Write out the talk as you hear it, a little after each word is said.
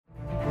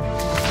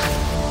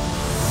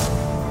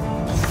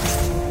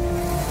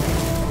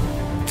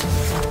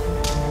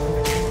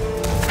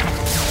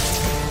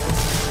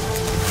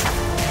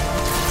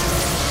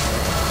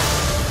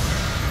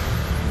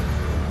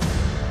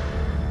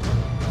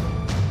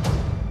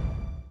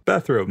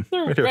bathroom.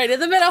 Right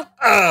in the middle.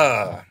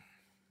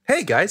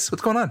 Hey, guys.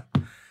 What's going on?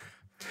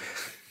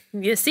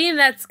 You seen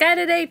that sky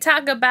today?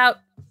 Talk about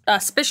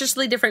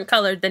auspiciously different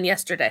color than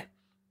yesterday.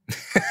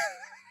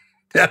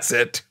 That's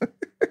it.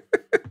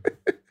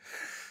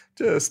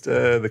 Just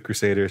the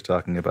Crusaders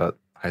talking about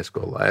high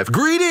school life.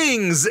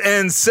 Greetings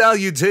and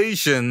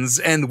salutations,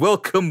 and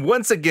welcome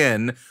once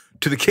again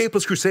to the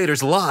Capeless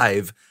Crusaders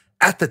live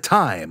at the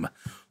time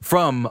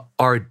from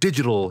our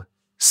digital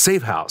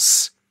save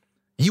house.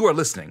 You are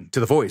listening to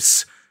the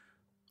voice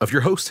of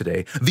your host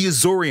today, the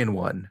Azorian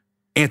one,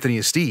 Anthony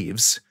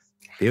Esteves.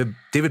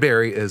 David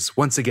Barry is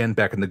once again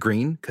back in the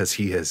green because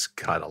he has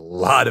got a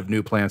lot of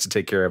new plans to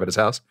take care of at his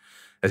house,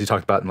 as he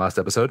talked about in the last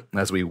episode,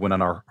 as we went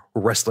on our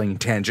wrestling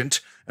tangent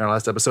in our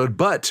last episode.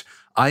 But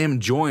I am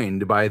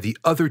joined by the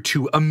other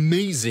two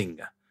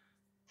amazing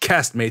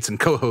castmates and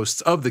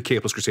co-hosts of the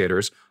Capeless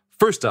Crusaders.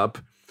 First up,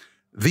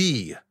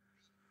 the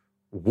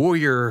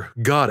warrior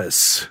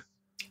goddess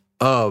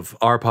of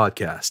our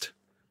podcast.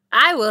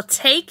 I will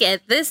take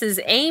it. This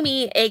is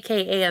Amy,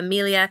 a.k.a.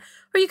 Amelia,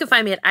 or you can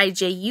find me at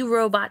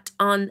IJURobot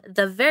on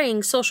the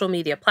varying social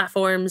media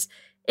platforms,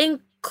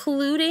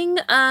 including,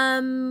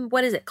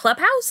 what is it,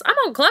 Clubhouse? I'm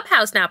on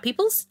Clubhouse now,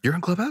 peoples. You're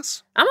on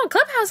Clubhouse? I'm on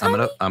Clubhouse,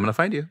 homie. I'm gonna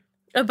find you.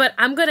 But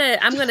I'm gonna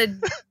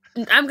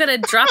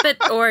drop it,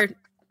 or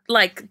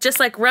just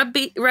like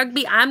rugby,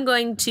 I'm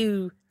going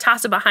to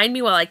toss it behind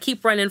me while I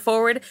keep running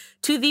forward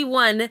to the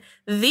one,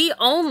 the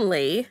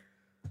only.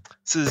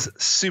 This is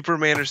Super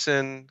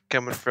Manderson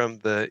coming from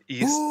the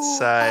east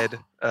side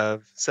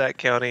of Sac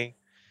County.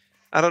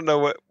 I don't know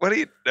what are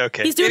you?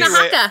 Okay, he's doing a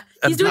haka.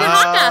 He's doing a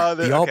haka.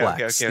 The All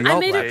Blacks.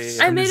 Okay.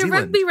 I made a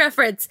rugby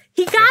reference.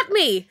 He got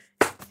me.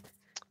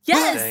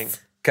 Yes.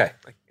 Okay.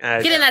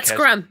 Get in that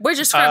scrum. Where's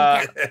your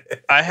scrum cap?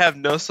 I have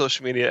no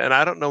social media, and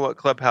I don't know what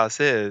Clubhouse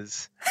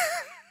is.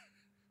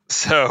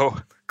 So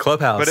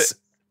Clubhouse.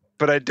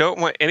 But I don't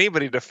want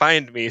anybody to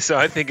find me, so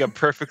I think I'm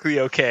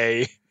perfectly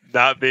okay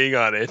not being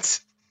on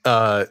it.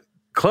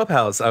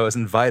 Clubhouse, I was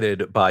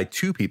invited by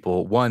two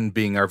people, one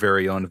being our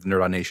very own of the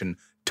Nerd On Nation,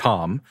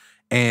 Tom,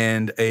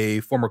 and a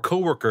former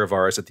coworker of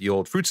ours at the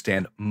old fruit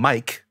stand,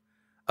 Mike.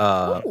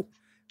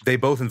 They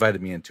both invited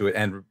me into it,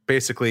 and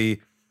basically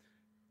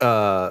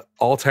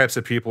all types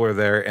of people are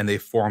there, and they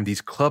form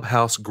these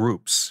Clubhouse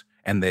groups,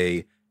 and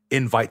they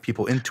invite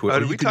people into it.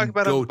 Did we talk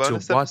about it in the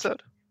bonus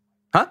episode?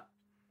 Huh?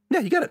 Yeah,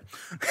 you got it.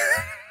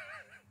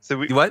 So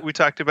we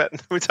talked about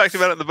it in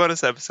the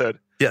bonus episode.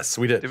 Yes,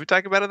 we did. Did we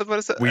talk about it in the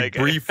bonus episode? We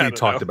briefly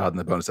talked about it in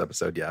the bonus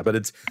episode, yeah. But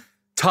it's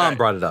Tom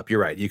brought it up. You're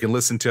right. You can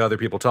listen to other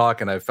people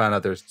talk, and I found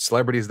out there's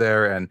celebrities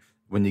there. And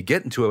when you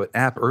get into an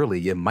app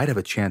early, you might have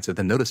a chance of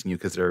them noticing you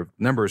because their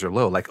numbers are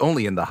low, like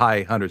only in the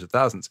high hundreds of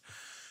thousands.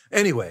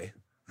 Anyway.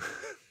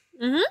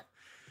 Me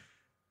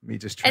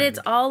just and it's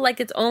all like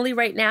it's only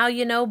right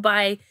now,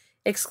 by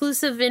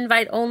exclusive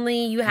invite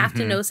only. You have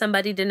to know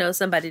somebody to know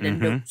somebody to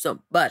know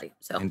somebody.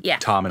 So and yeah,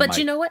 Tom and but Mike.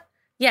 You know what?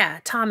 Yeah,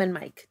 Tom and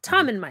Mike.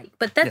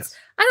 But that's Yes.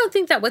 I don't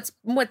think that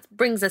what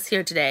brings us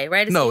here today,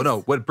 right?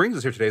 No. What brings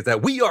us here today is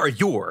that we are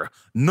your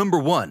number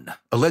one,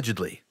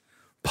 allegedly,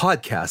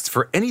 podcast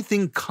for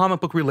anything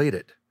comic book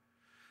related.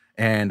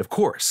 And of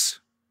course,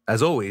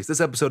 as always,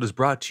 this episode is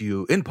brought to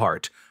you in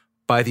part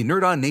by the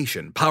Nerd On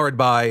Nation, powered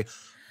by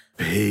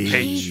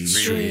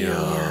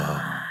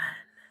Patreon.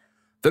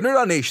 The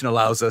Nerd On Nation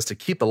allows us to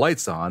keep the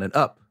lights on and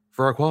up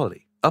for our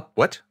quality. Up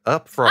what?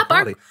 Up for our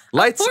quality.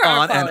 Lights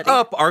on and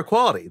up our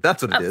quality.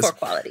 That's what it is. Up for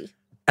quality.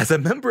 As a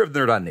member of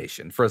Nerd On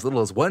Nation, for as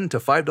little as $1 to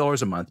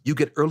 $5 a month, you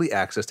get early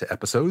access to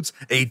episodes,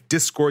 a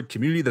Discord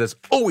community that is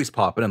always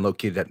popping and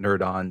located at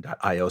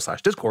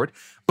nerdon.io/Discord,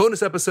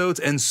 bonus episodes,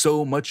 and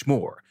so much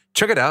more.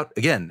 Check it out,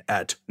 again,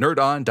 at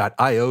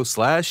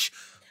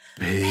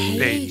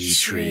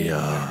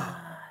nerdon.io/Patreon.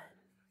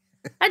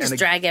 I just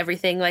drag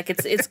everything like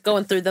it's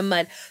going through the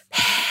mud.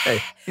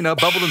 Hey,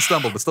 bubbled and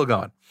stumbled, but still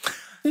going.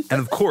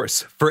 And of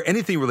course, for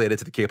anything related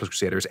to the Capeless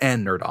Crusaders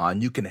and Nerd On,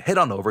 you can head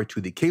on over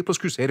to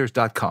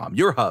thecapelesscrusaders.com,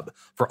 your hub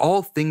for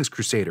all things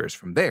Crusaders.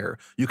 From there,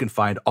 you can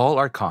find all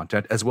our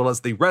content as well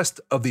as the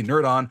rest of the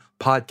Nerd On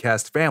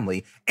podcast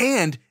family.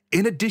 And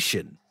in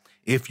addition,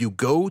 if you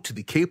go to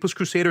the Capeless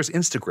Crusaders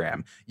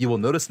Instagram, you will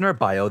notice in our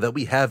bio that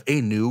we have a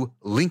new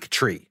link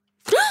tree.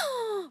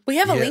 We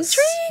have a link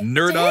tree?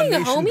 Nerd On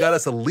Nation got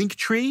us a link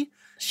tree.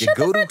 Shut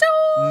the front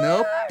door.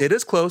 Nope, it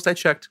is closed. I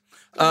checked.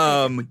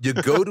 You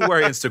go to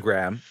our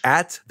Instagram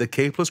at the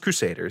Capeless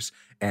Crusaders,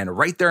 and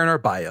right there in our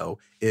bio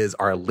is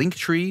our link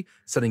tree,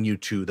 sending you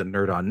to the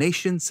Nerd On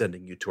Nation,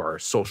 sending you to our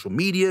social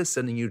media,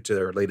 sending you to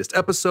our latest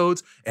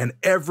episodes, and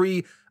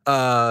every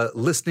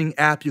listening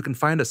app you can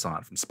find us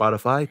on, from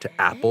Spotify to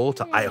Apple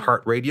to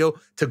iHeartRadio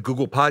to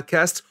Google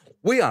Podcasts.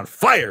 We on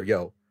fire,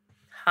 yo.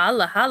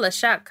 Holla, holla,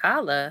 shot,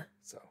 holla.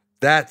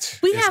 That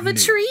we have a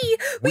tree.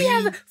 We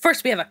have a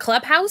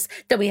clubhouse,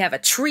 then we have a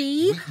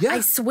tree. Yeah.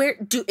 I swear,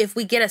 if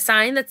we get a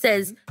sign that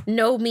says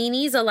no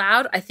meanies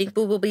allowed, I think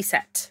we will be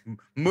set.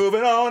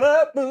 Moving on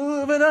up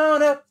to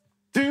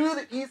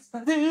the east.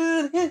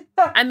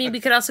 I mean, we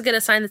could also get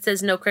a sign that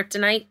says no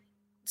kryptonite.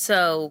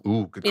 So,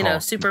 Ooh, good call.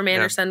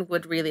 Superman or Son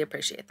would really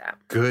appreciate that.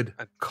 Good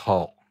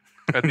call.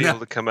 I'd be able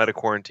to come out of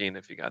quarantine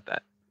if you got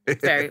that.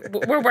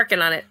 We're working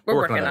on it. We're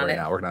working on it.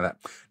 Now, working on that.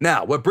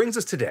 Now, what brings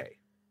us today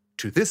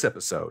to this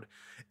episode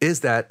is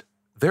that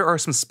there are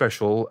some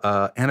special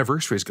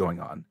anniversaries going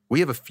on. We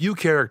have a few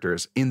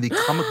characters in the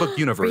comic book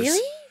universe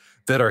Really?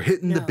 that are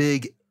hitting the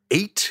big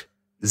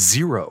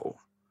 8-0.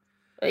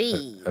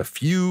 A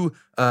few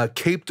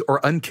caped or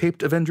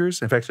uncaped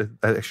Avengers. In fact,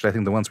 actually, I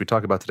think the ones we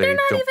talk about today They're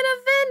not even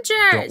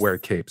Avengers. don't wear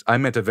capes. I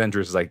meant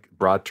Avengers as like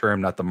broad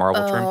term, not the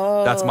Marvel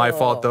term. That's my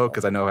fault though,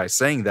 because I know I was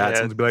saying that. Yeah.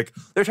 Someone's be like,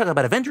 they're talking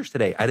about Avengers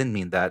today. I didn't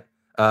mean that.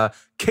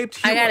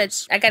 Caped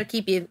heroes. I gotta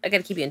keep you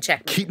in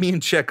check. Keep me in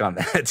check on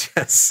that.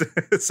 Yes.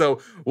 So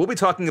we'll be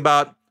talking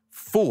about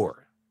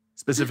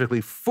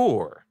specifically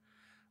four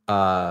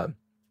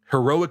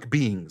heroic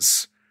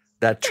beings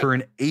that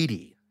turn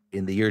 80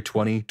 in the year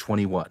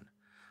 2021.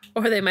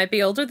 Or they might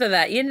be older than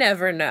that. You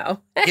never know.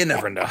 You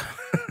never know.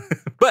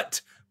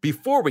 But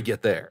before we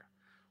get there,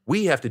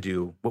 we have to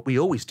do what we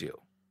always do.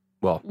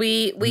 Well,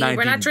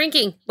 we're not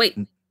drinking. Wait,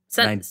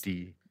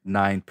 99%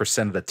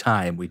 of the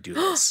time we do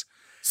this.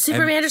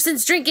 Superman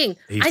Anderson's drinking.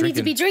 I need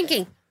to be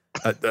drinking.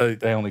 I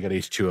only got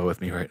H2O with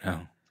me right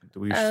now.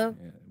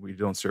 We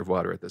don't serve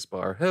water at this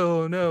bar.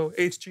 Oh no,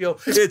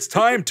 H2O. It's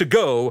time to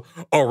go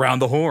around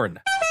the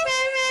horn.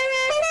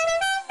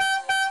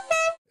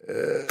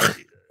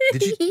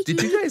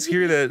 Did you guys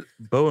hear that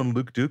Bo and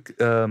Luke Duke,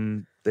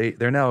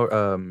 they're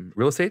now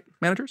real estate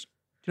managers?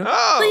 Do you know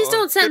that? Please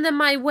don't send them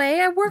my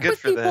way. I work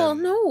with people.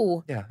 Them.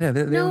 No. Yeah,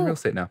 they're in real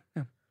estate now.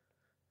 Yeah.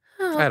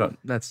 Oh. I don't.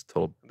 That's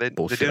total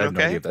bullshit. doing I have no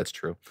okay? idea if that's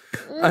true.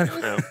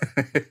 No.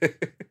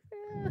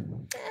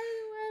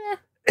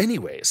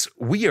 Anyways,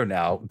 we are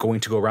now going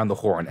to go around the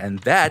horn, and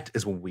that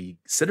is when we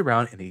sit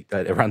around and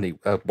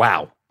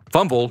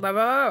fumbled.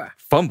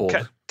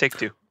 Okay, take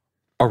two.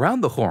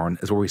 Around the horn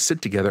is where we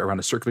sit together around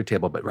a circular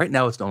table, but right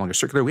now it's no longer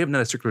circular. We haven't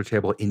done a circular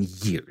table in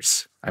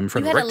years. I'm in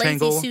front of a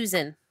rectangle. You had a lazy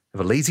Susan. I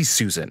have a lazy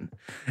Susan,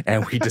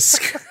 and we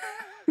just.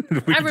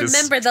 I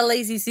remember the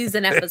Lazy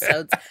Susan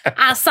episodes.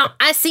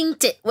 I seen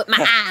it with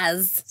my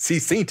eyes.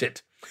 Seen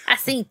it. I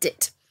seen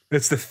it.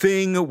 It's the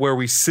thing where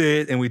we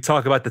sit and we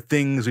talk about the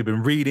things we've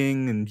been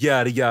reading and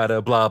yada,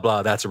 yada, blah,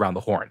 blah. That's around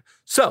the horn.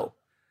 So,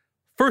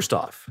 first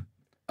off,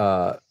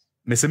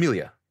 Miss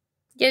Amelia.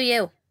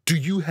 Yo. Do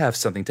you have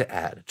something to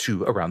add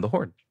to Around the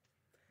Horn?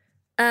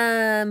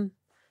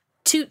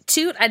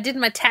 Toot. I did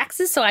my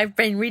taxes, so I've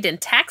been reading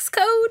Tax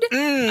Code.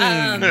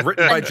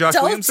 Written by Josh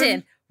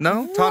Williamson?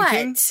 No? Tom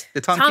King?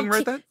 Did Tom King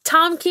write that?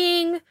 Tom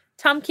King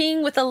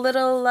with a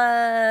little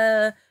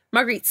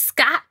Marguerite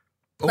Scott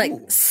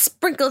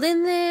sprinkled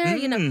in there.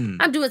 You know,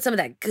 I'm doing some of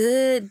that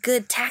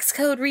good tax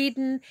code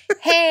reading.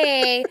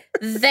 Hey,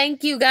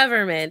 thank you,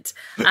 government.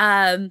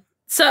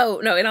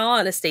 So, no, in all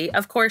honesty,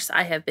 of course,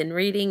 I have been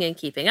reading and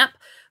keeping up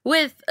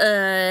with,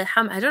 I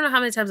don't know how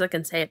many times I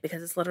can say it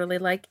because it's literally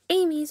like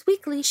Amy's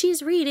Weekly.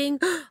 She's reading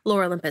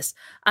Lore Olympus.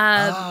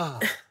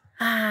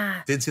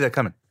 Didn't see that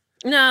coming.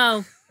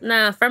 No,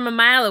 from a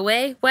mile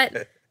away.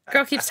 What?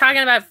 Girl keeps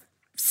talking about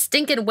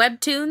stinking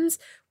webtoons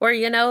where,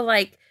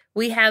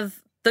 we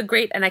have the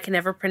great, and I can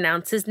never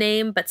pronounce his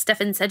name, but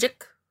Stefan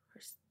Sejic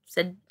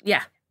said,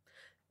 yeah.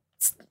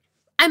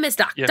 I miss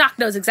Doc. Yeah. Doc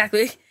knows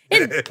exactly.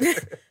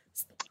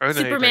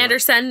 Superman or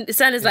Son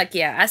is like,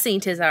 yeah, I seen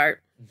his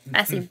art.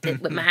 I seen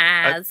it with my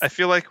eyes. I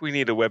feel like we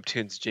need a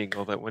Webtoons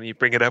jingle that when you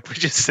bring it up, we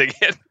just sing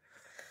it.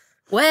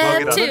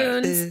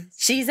 Webtoons.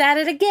 She's at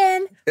it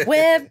again.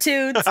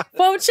 Webtoons.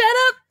 Won't shut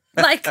up.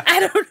 Like, I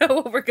don't know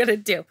what we're going to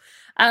do.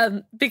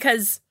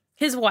 Because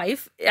his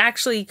wife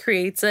actually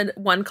creates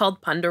one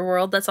called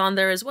Punderworld that's on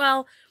there as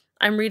well.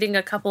 I'm reading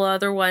a couple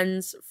other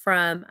ones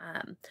from,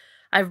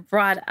 I've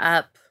brought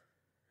up,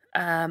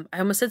 I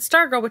almost said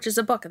Stargirl, which is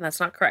a book, and that's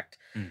not correct.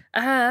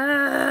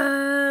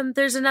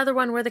 There's another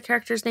one where the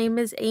character's name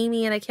is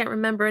Amy, and I can't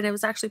remember, and it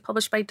was actually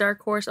published by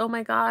Dark Horse. Oh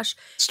my gosh.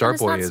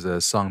 Starboy is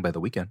a song by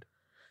The Weeknd.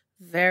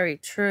 Very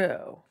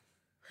true.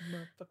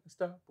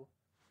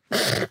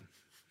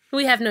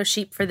 We have no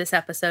sheep for this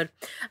episode.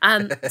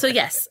 So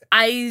yes,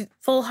 I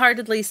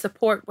full-heartedly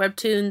support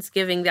Webtoons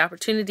giving the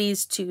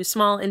opportunities to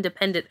small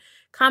independent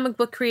comic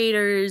book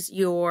creators.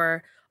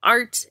 Your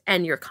art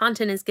and your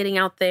content is getting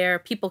out there.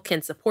 People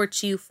can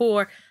support you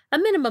for a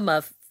minimum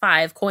of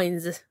 5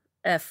 coins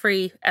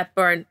free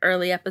for an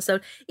early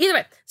episode. Either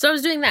way, so I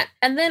was doing that.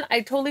 And then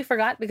I totally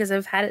forgot because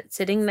I've had it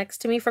sitting next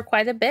to me for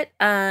quite a bit.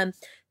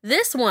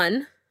 This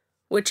one,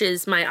 which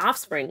is my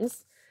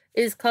offspring's,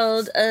 is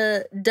called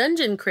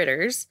Dungeon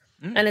Critters.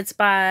 And it's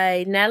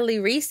by Natalie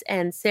Reese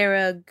and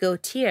Sarah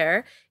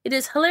Gautier. It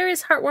is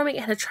hilarious, heartwarming,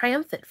 and a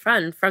triumphant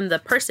fun from the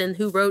person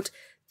who wrote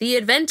The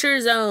Adventure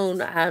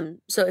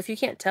Zone. So if you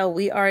can't tell,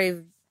 we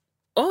are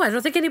I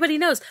don't think anybody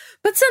knows.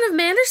 But Son of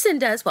Manderson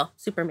does. Well,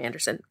 Super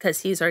Manderson,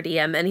 because he's our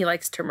DM and he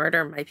likes to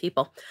murder my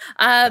people.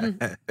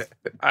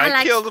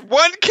 I killed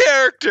one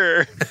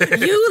character.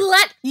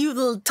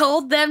 You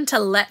told them to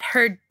let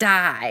her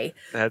die.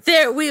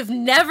 We've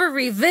never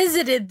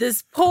revisited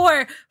this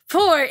poor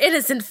Poor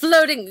innocent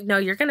floating. No,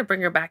 you're gonna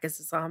bring her back as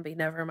a zombie.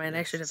 Never mind.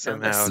 I should have known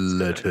this.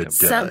 Somehow. Let her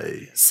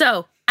die.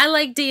 So I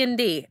like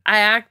D&D. I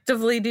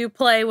actively do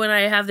play when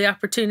I have the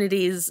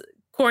opportunities.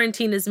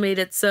 Quarantine has made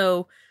it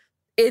so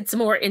it's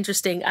more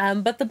interesting.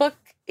 But the book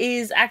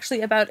is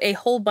actually about a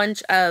whole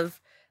bunch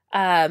of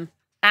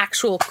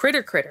actual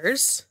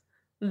critters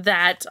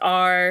that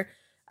are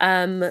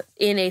in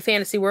a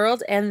fantasy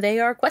world, and they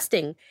are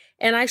questing.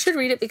 And I should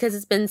read it because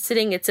it's been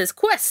sitting. It says,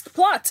 quest,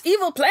 plots,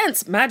 evil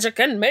plants, magic,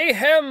 and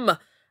mayhem.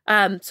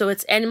 So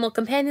it's animal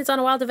companions on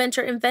a wild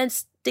adventure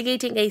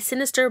investigating a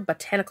sinister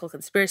botanical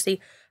conspiracy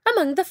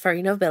among the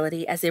furry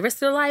nobility. As they risk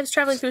their lives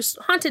traveling through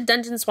haunted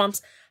dungeon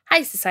swamps,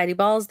 high society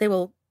balls, they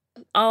will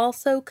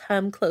also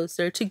come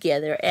closer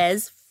together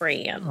as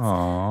friends.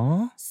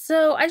 Aww.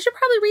 So I should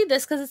probably read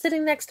this because it's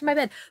sitting next to my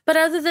bed. But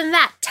other than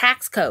that,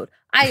 tax code.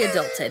 I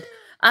adulted.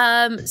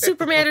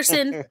 Super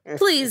Manderson,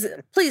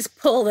 please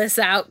pull this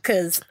out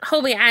because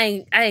homie,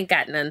 I ain't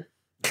got none.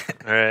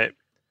 All right.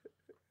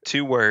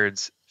 2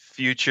 words.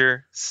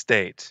 Future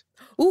state.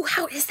 Ooh,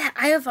 how is that?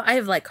 I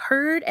have like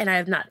heard and I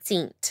have not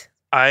seen it.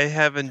 I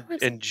have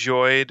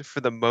enjoyed,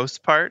 for the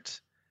most part,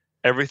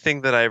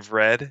 everything that I've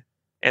read.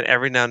 And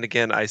every now and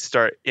again, I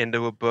start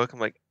into a book. I'm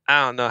like,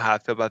 I don't know how I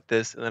feel about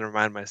this. And then I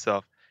remind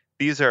myself,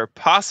 these are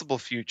possible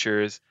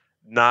futures,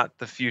 not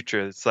the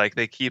future. It's like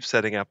they keep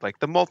setting up like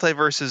the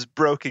multiverse is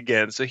broke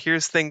again. So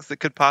here's things that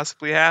could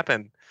possibly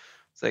happen.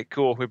 It's like,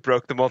 cool, we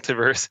broke the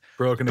multiverse.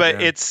 Broken But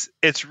again.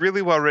 it's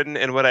really well written.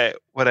 And what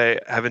I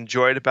have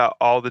enjoyed about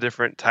all the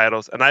different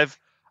titles, and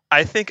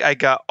I think I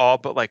got all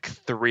but like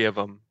 3 of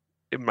them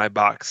in my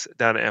box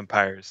down at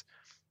Empires,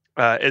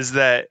 is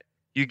that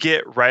you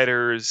get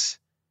writers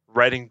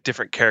writing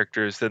different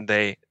characters than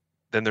their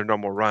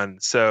normal run.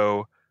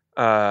 So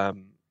Mariko,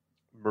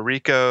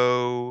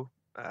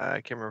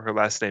 I can't remember her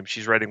last name.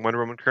 She's writing Wonder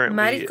Woman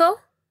currently. Mariko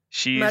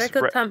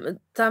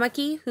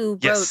Tamaki, who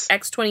Yes. wrote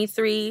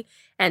X-23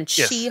 and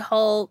Yes.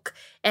 She-Hulk,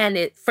 and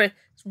it for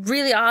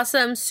really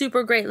awesome,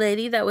 super great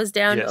lady that was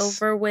down Yes.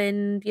 over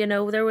when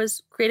there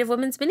was Creative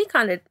Women's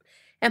Minicon at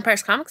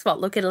Empire's Comics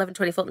Vault, located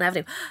 1120 Fulton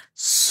Avenue.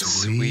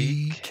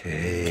 Sweet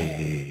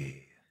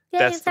K. Yay,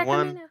 That's in the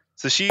one. Sacramento.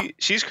 So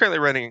she's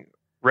currently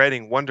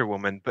writing Wonder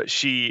Woman, but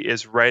she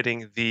is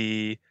writing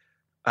the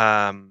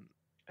I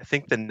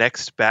think the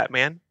next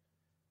Batman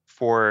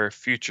for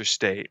Future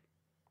State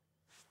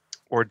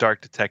or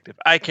Dark Detective.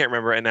 I can't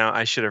remember right now.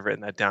 I should have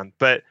written that down.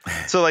 But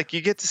so like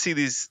you get to see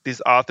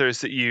these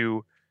authors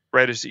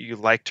writers that you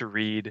like to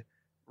read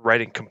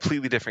writing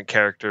completely different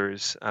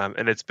characters,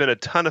 and it's been a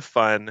ton of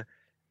fun.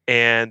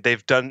 And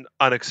they've done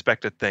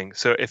unexpected things.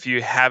 So if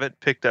you haven't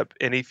picked up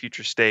any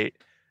Future State,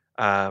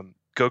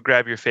 go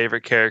grab your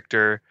favorite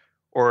character.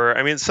 Or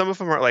I mean, some of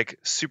them are like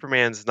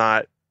Superman's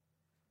not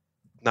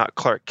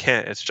Clark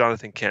Kent, it's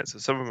Jonathan Kent. So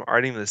some of them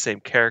aren't even the same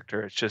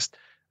character. It's just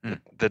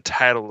the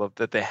title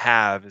that they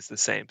have is the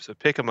same. So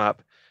pick them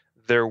up.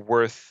 They're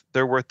worth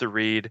the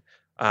read.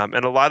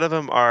 And a lot of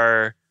them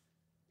are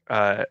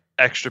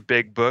extra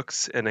big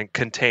books and then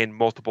contain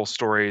multiple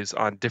stories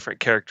on different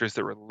characters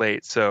that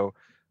relate. So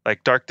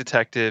like Dark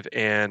Detective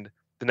and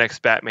the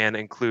next Batman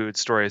include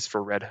stories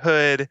for Red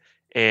Hood,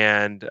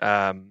 and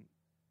I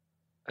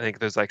think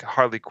there's like a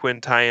Harley Quinn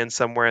tie-in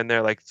somewhere in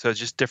there. Like, so it's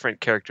just different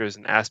characters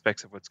and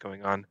aspects of what's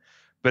going on.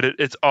 But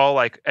it's all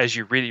like, as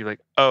you read it, you're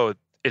like, oh,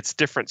 it's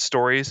different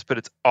stories, but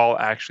it's all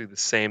actually the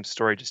same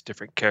story, just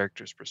different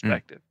characters'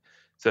 perspective.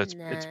 So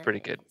it's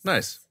pretty good.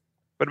 Nice.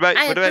 What about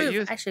I approve.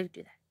 you? I should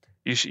do that.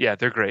 You should, yeah,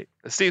 they're great.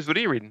 Steve, what are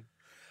you reading?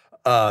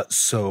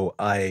 So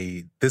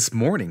I this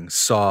morning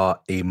saw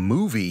a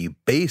movie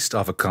based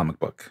off a comic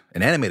book,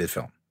 an animated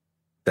film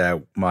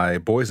that my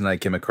boys and I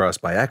came across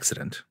by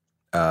accident.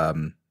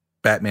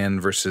 Batman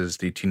versus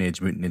the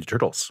Teenage Mutant Ninja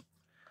Turtles.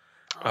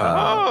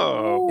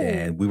 Oh.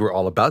 And we were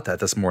all about that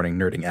this morning,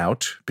 nerding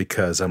out,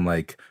 because I'm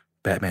like,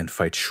 Batman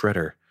fights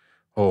Shredder.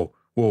 Oh,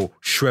 whoa,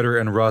 Shredder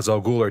and Ra's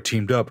al Ghul are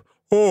teamed up.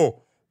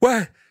 Oh,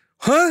 what?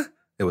 Huh?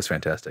 It was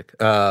fantastic.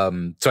 So I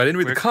didn't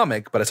read the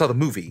comic, but I saw the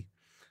movie.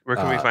 Where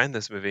can we find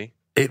this movie?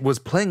 It was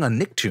playing on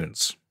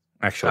Nicktoons,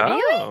 actually.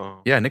 Oh.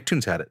 Yeah,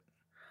 Nicktoons had it.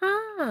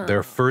 Huh.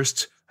 Their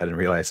first, I didn't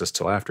realize this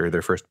till after,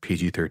 their first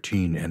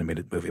PG-13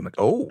 animated movie. I'm like,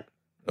 oh,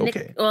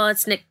 okay.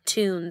 It's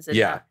Nicktoons and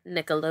Yeah.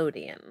 not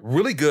Nickelodeon.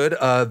 Really good.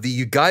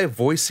 The guy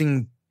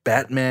voicing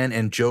Batman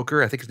and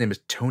Joker, I think his name is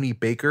Tony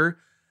Baker,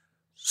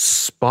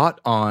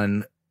 spot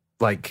on,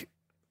 like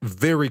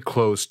very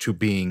close to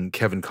being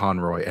Kevin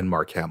Conroy and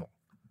Mark Hamill.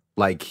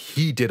 Like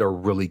he did a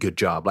really good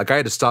job. Like I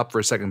had to stop for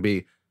a second and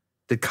be,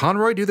 did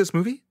Conroy do this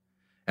movie?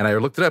 And I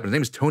looked it up. His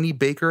name is Tony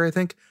Baker, I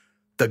think.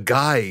 The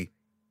guy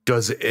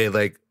does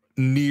a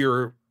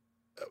near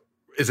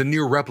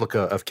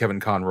replica of Kevin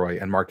Conroy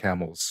and Mark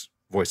Hamill's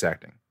voice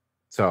acting.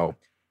 So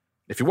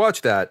if you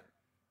watch that,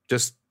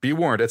 just be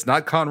warned, it's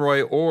not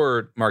Conroy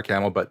or Mark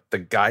Hamill, but the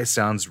guy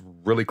sounds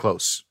really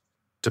close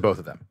to both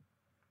of them.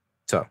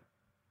 So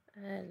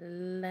I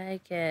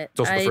like it. it's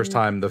also the first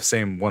time the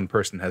same one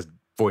person has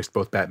voiced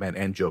both Batman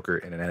and Joker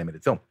in an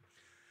animated film.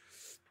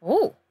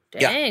 Oh,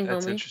 dang,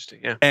 That's homie. interesting.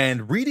 Yeah.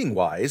 And reading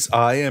wise,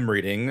 I am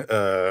reading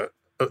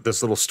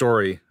this little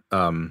story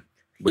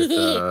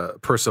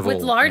with Percival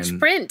With large and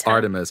print, huh?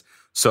 Artemis.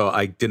 So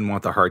I didn't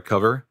want the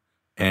hardcover,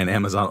 and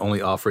Amazon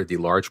only offered the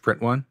large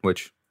print one,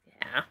 which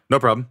Yeah. no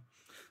problem.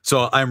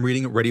 So I'm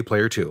reading Ready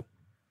Player 2.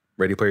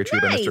 Ready Player 2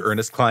 by Nice. Mr.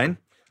 Ernest Cline.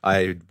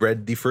 I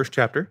read the first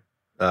chapter,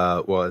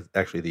 was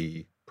actually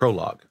the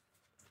prologue.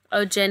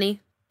 Oh,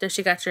 Jenny, does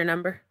she got your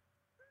number?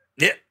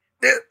 Yep.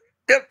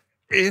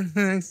 It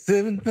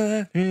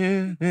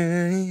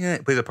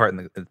plays a part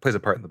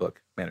in the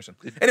book, Manderson.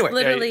 Anyway,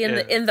 Literally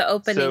yeah. in the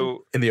opening.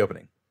 So in the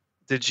opening.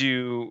 did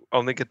you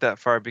only get that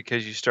far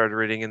because you started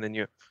reading and then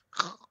you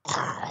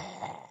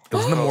It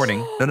was in the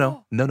morning.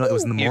 No. It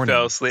was in the you morning.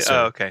 fell asleep? sir.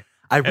 Oh, okay.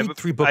 I And read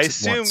 3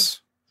 books at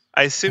once.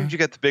 I assumed you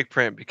got the big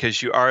print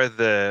because you are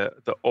the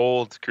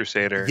old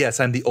Crusader. Yes,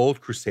 I'm the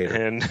old Crusader.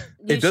 And You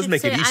it does should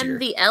make it say easier. I'm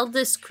the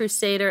eldest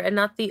Crusader and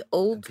not the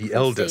old The Crusader.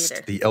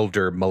 eldest, the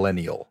elder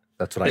millennial.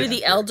 That's what I You're am.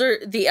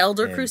 the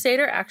elder And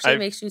Crusader actually I-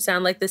 makes you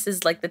sound like this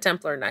is like the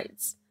Templar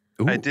Knights.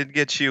 Ooh, I did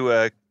get you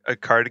a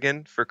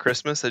cardigan for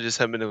Christmas. I just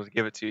haven't been able to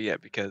give it to you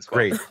yet because well,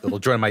 great. It'll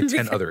join my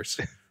 10 others.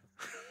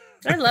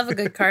 I love a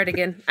good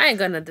cardigan. I ain't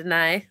gonna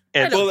deny. I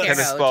And don't care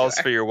tennis how old balls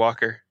you for your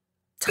walker.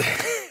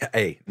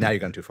 Hey, now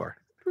you've gone too far.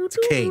 are.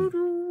 Kane.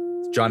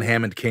 John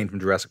Hammond Kane from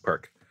Jurassic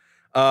Park.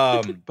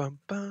 So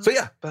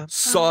yeah,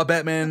 saw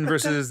Batman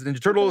versus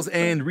Ninja Turtles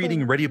and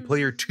reading Ready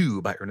Player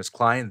 2 by Ernest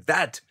Cline.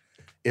 That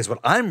is what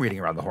I'm reading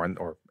around the horn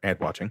and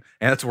watching.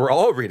 And that's what we're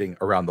all reading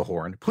around the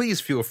horn.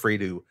 Please feel free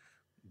to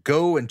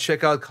go and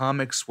check out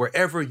comics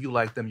wherever you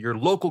like them, your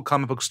local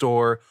comic book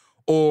store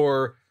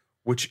or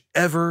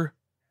whichever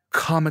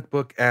comic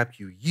book app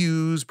you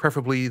use,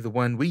 preferably the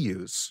one we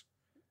use.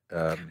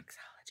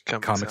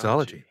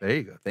 Comixology. There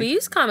you go. We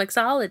use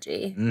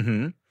Comixology.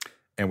 Mm-hmm.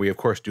 And we, of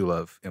course, do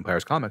love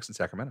Empire's Comics in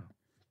Sacramento.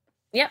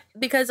 Yep,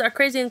 because our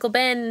crazy Uncle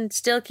Ben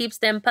still keeps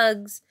them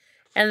pugs,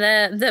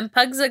 and them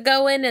pugs are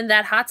going, and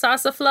that hot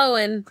sauce are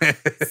flowing.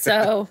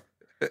 So,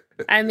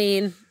 I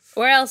mean,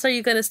 where else are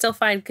you going to still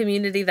find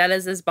community that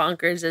is as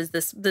bonkers as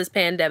this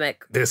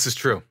pandemic? This is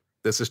true.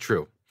 This is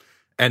true.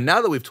 And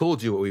now that we've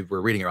told you what we're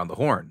reading around the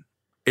horn,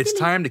 it's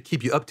time to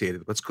keep you updated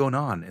with what's going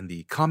on in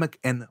the comic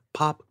and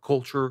pop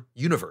culture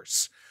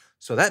universe.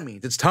 So that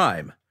means it's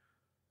time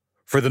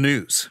for the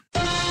news.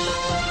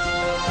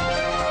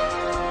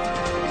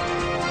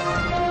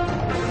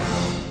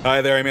 Hi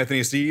there, I'm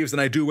Anthony Steves,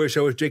 and I do wish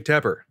I was Jake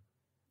Tapper.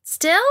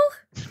 Still?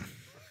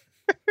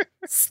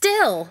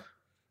 Still.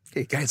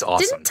 Hey, guy's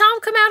awesome. Didn't Tom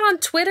come out on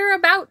Twitter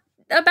about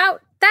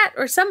that,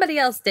 or somebody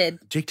else did?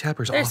 Jake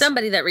Tapper's There's awesome.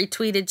 somebody that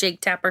retweeted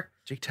Jake Tapper.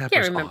 Jake Tapper's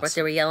Can't remember what awesome.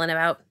 they were yelling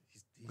about.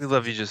 We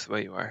love you just the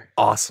way you are.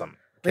 Awesome.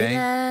 We Okay.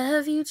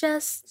 love you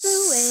just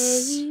the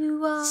way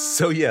you are.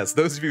 So yes,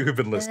 those of you who've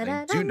been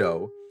listening do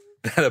know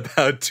that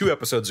about 2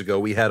 episodes ago,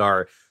 we had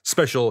our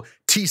special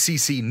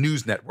TCC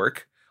News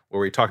Network,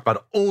 where we talked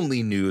about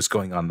only news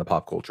going on in the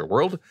pop culture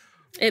world.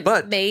 It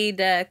But-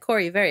 made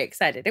Corey very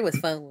excited. It was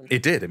fun.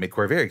 It did. It made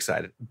Corey very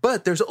excited.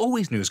 But there's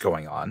always news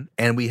going on,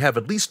 and we have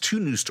at least 2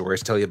 news stories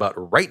to tell you about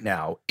right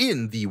now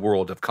in the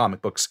world of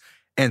comic books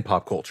and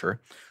pop culture.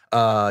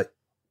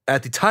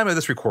 At the time of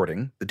this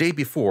recording, the day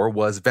before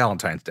was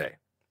Valentine's Day.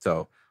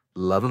 So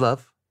love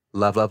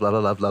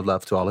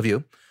to all of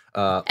you.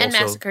 And Also-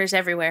 massacres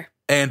everywhere.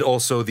 And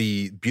also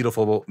the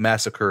beautiful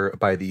massacre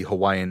by the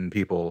Hawaiian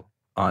people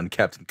on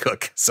Captain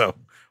Cook. So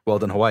well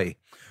done, Hawaii.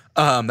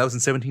 That was in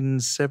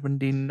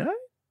 1779.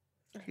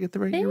 Did I get the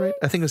right year right?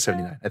 I think it was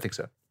 79. I think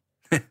so.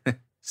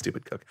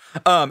 Stupid Cook.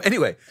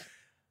 Anyway,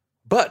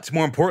 but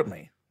more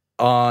importantly,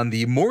 on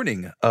the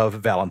morning of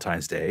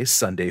Valentine's Day,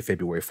 Sunday,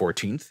 February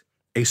 14th,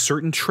 a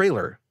certain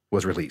trailer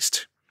was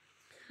released.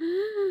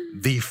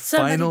 The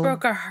Somebody final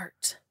broke our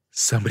heart.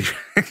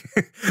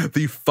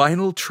 the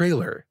final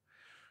trailer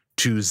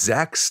to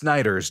Zack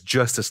Snyder's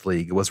Justice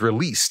League was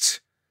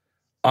released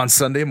on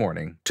Sunday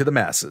morning to the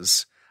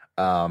masses.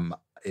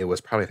 It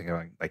was probably, I think,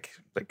 around like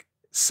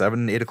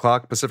 7-8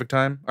 o'clock Pacific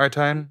time, our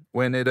time,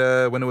 when it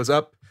was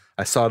up.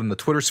 I saw it in the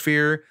Twitter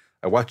sphere.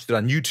 I watched it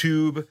on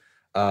YouTube.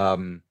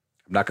 I'm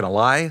not gonna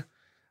lie,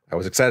 I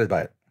was excited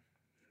by it.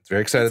 It's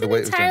very excited It's the an way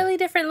it was done. entirely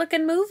different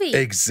looking movie.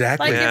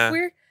 Exactly. Like Yeah. if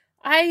we're,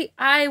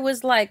 I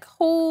was like,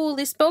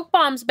 holy smoke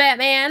bombs,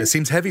 Batman. It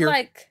seems heavier.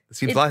 Like It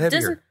seems a lot heavier.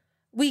 doesn't-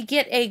 We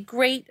get a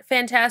great,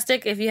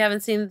 fantastic. If you haven't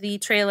seen the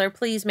trailer,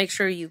 please make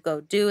sure you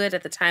go do it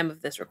at the time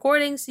of this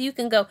recording, so you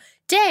can go.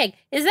 Dang,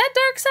 is that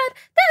Darkseid?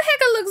 That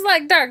hecka looks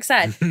like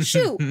Darkseid.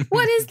 Shoot,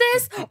 what is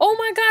this? Oh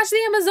my gosh, the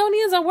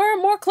Amazonians are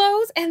wearing more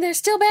clothes and they're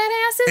still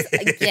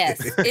badasses.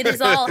 Yes, it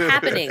is all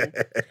happening.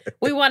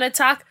 We want to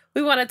talk.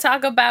 We want to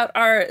talk about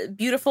our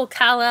beautiful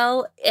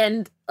Kal-El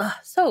and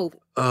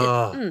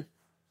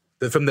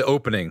From the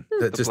opening,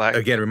 that The just black-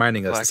 again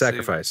reminding us black the suit.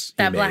 sacrifice. he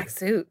that made. black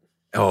suit.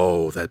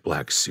 Oh, that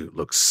black suit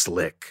looks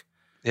slick.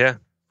 Yeah.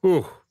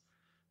 Ooh,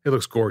 it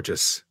looks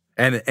gorgeous.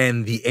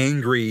 And the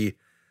angry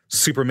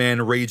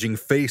Superman raging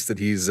face that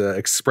he's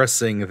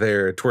expressing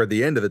there toward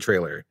the end of the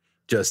trailer.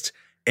 Just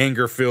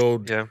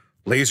anger-filled, Yeah.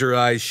 laser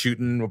eyes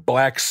shooting,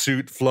 black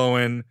suit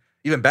flowing.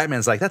 Even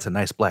Batman's like, that's a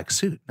nice black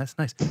suit. That's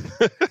nice.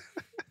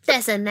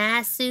 That's a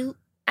nice suit.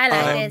 I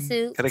like that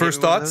suit. Can I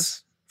First get me one of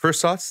thoughts?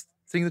 First thoughts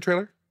seeing the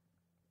trailer?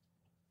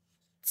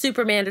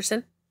 Super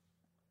Manderson.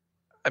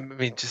 those? I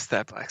mean, just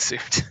that black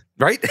suit.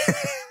 Right?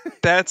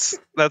 That's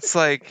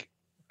like,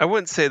 I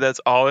wouldn't say that's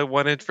all I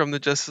wanted from the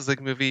Justice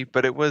League movie,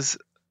 but it was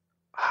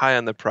high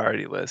on the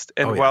priority list.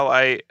 And Oh, yeah. while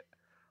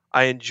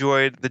I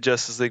enjoyed the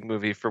Justice League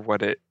movie for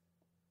what it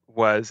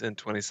was in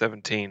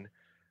 2017,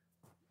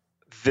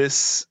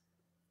 this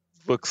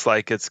looks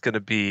like it's going to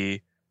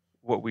be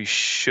what we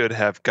should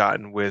have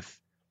gotten with,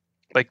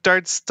 like,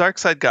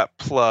 Darkseid got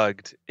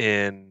plugged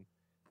in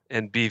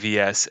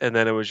BVS, and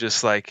then it was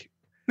just like,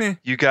 Meh.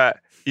 you got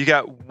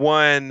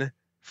one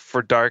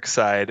for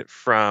Darkseid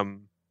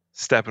from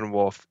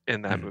Steppenwolf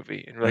in that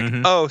movie, and you're like,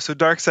 Mhm. oh, so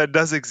Darkseid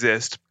does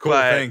exist. Cool,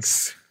 but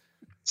thanks.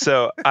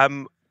 so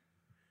I'm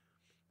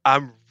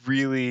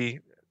really,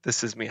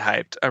 this is me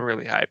hyped. I'm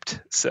really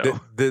hyped. So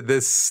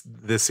This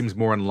seems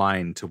more in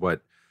line to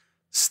what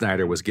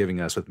Snyder was giving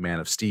us with Man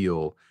of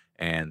Steel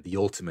and the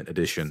Ultimate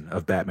Edition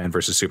of Batman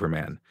versus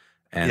Superman.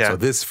 And Yeah. so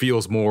this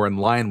feels more in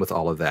line with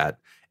all of that.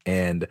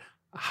 And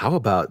how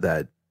about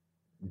that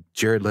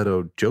Jared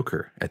Leto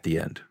Joker at the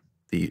end?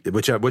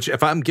 Which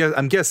if I'm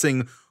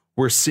guessing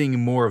we're seeing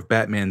more of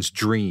Batman's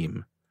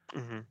dream,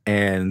 mhm.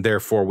 and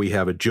therefore we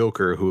have a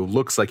Joker who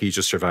looks like he's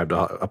just survived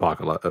an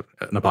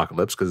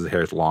apocalypse because his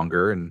hair is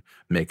longer and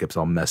makeup's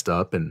all messed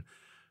up, and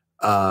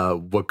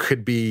what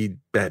could be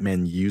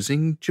Batman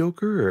using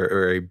Joker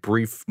or a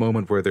brief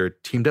moment where they're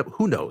teamed up?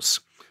 Who knows?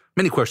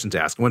 Many questions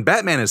to ask. When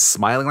Batman is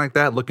smiling like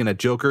that, looking at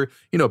Joker,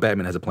 you know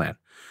Batman has a plan.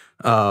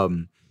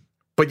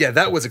 But yeah,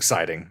 that was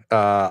exciting.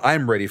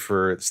 I'm ready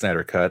for the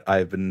Snyder Cut.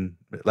 I've been,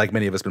 like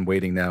many of us, been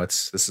waiting now.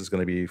 This is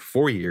going to be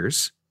 4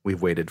 years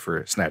we've waited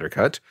for Snyder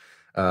Cut.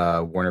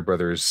 Warner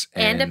Brothers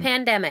And a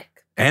pandemic.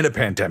 And a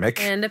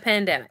pandemic. And a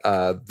pandemic.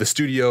 The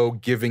studio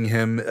giving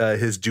him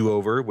his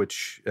do-over,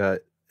 which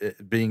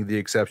being the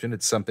exception,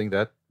 it's something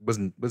that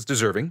was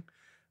deserving.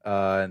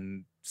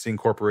 And seeing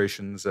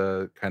corporations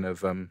kind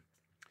of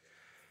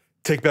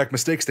take back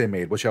mistakes they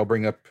made, which I'll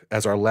bring up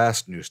as our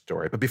last news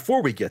story. But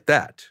before we get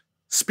that,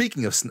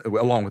 speaking of,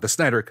 along with the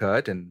Snyder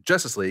Cut and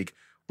Justice League,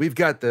 we've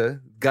got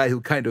the guy who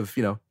kind of,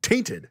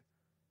 tainted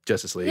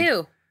Justice League.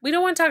 Ew. We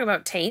don't want to talk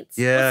about taints.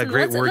 Yeah,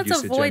 great word let's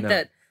usage, I avoid know.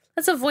 that.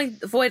 Let's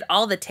avoid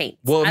all the taints.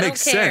 Well, it I don't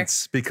makes care.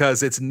 sense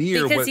because it's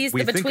near Because what he's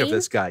we the think of between?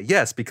 this guy.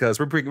 Yes, because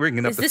we're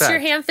bringing up Is the this fact. your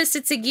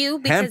ham-fisted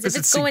Sigu? Because if Ham-fisted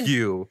it's going,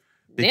 Sigu,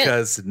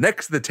 because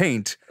next to the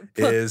taint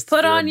is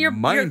put the on your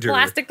reminder,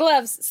 plastic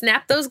gloves.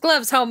 Snap those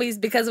gloves, homies,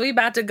 because we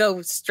about to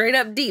go straight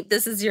up deep.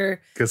 This is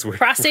your 'cause we're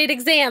prostate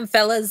exam,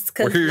 fellas.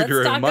 we're Because here let's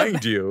to talk remind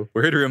about. you.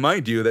 We're here to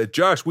remind you that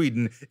Josh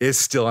Whedon is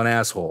still an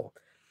asshole.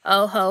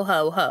 Oh ho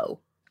ho ho.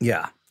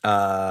 Yeah.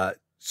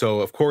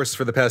 So of course,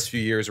 for the past few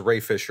years, Ray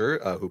Fisher,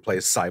 who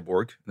plays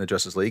Cyborg in the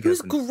Justice League, Who's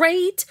has been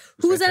great?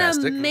 Who's an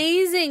fantastic.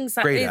 amazing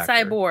Great actor.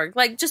 cyborg?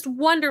 Like just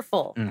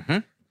wonderful.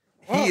 Mhm.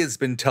 Oh. He has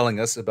been telling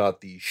us about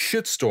the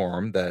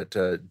shitstorm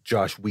that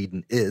Josh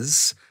Whedon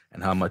is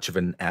and how much of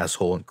an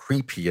asshole and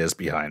creep he is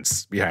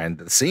behind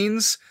the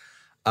scenes.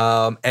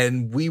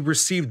 And we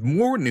received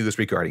more news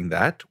regarding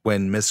that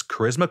when Miss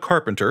Charisma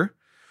Carpenter,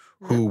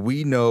 who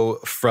we know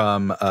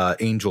from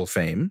Angel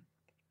fame,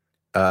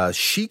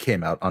 she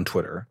came out on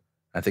Twitter.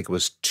 I think it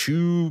was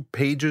 2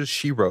 pages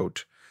she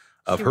wrote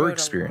of She her wrote a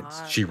experience.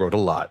 lot. She wrote a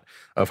lot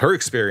of her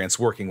experience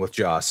working with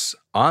Joss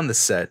on the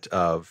set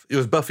of, it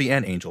was Buffy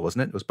and Angel,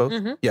 wasn't it? It was both?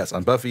 Mhm. Yes,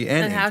 on Buffy and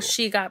And Angel. how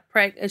she got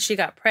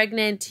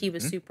pregnant. He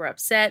was super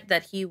upset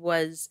that he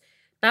was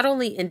not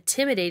only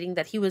intimidating,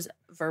 that he was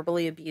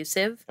verbally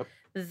abusive, Yep.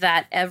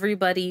 that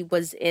everybody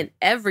was in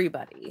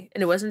everybody.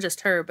 And it wasn't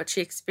just her, but she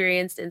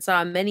experienced and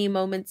saw many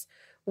moments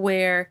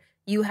where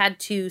you had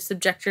to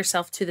subject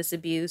yourself to this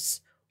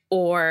abuse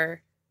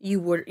or you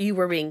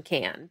were being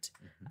canned.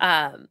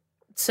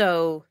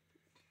 So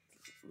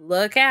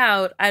look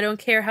out. I don't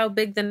care how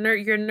big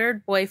your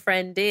nerd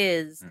boyfriend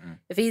is. Mhm.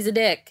 If he's a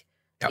dick,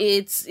 Yep.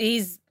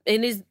 he's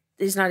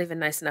not even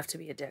nice enough to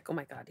be a dick. Oh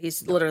my God.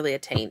 He's literally a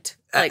taint.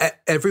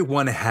 Like,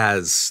 Everyone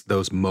has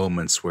those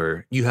moments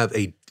where you have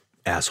a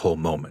asshole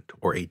moment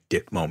or a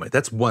dick moment.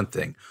 That's one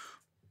thing.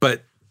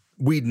 But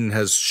Whedon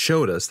has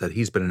showed us that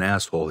he's been an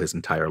asshole his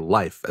entire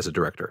life as a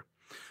director.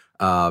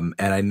 And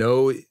I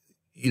know,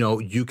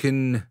 you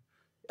can,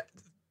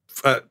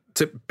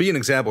 to be an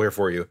example here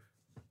for you,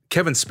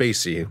 Kevin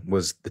Spacey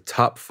was the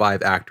top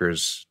 5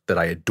 actors that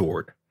I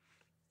adored.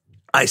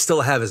 I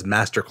still have his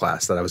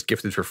masterclass that I was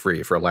gifted for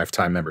free for a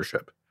lifetime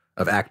membership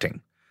of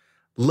acting.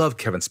 Love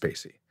Kevin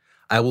Spacey.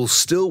 I will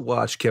still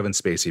watch Kevin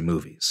Spacey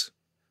movies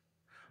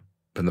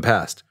from the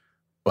past,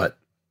 but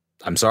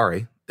I'm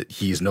sorry that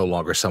he's no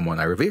longer someone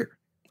I revere.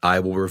 I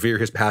will revere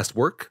his past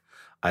work.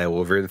 I will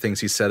revere the things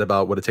he said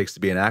about what it takes to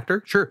be an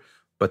actor, sure.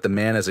 But the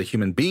man as a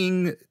human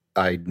being,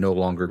 I no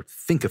longer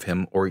think of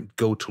him or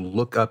go to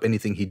look up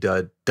anything he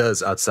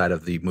does outside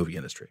of the movie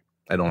industry.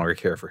 I no longer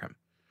care for him.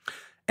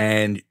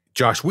 And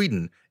Josh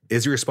Whedon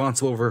is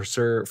responsible for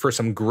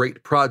some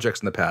great projects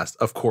in the past.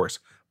 Of course,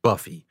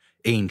 Buffy,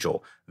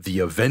 Angel, The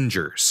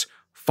Avengers,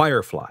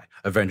 Firefly,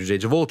 Avengers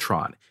Age of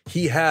Ultron.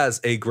 He has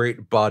a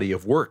great body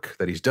of work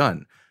that he's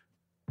done.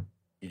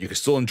 you can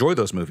still enjoy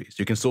those movies.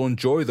 You can still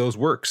enjoy those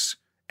works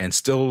and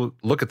still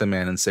look at the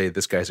man and say,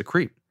 this guy's a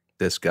creep.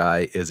 This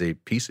guy is a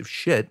piece of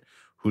shit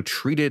who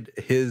treated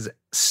his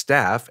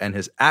staff and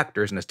his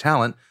actors and his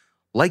talent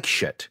like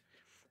shit,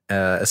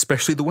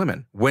 especially the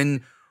women.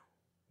 When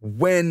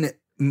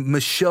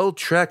Michelle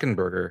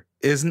Trachtenberger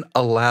isn't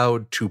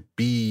allowed to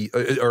be,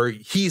 or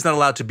he's not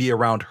allowed to be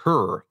around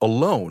her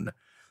alone,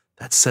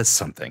 that says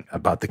something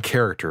about the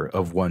character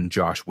of one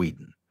Joss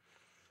Whedon.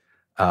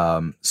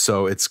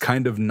 So it's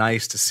kind of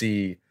nice to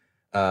see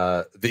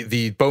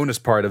the bonus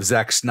part of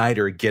Zack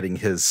Snyder getting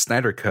his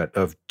Snyder cut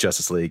of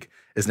Justice League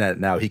is that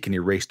now he can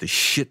erase the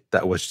shit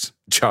that was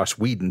Joss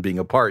Whedon being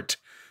a part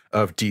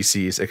of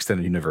DC's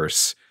extended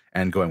universe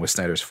and going with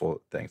Snyder's full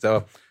thing.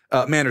 So,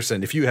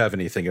 Manderson, if you have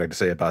anything you'd like to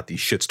say about the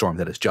shitstorm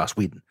that is Joss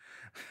Whedon.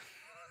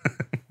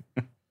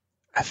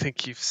 I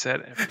think you've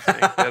said everything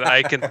that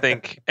I can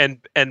think, and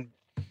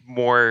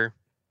more.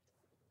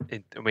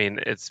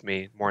 It's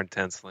me more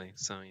intensely.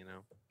 So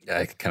Yeah,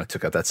 I kind of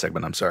took out that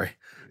segment. I'm sorry.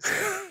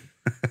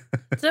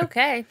 It's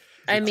okay.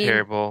 I mean,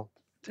 terrible.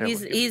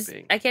 He's.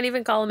 I can't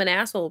even call him an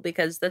asshole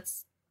because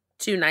that's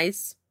too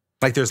nice.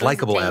 Like there's Those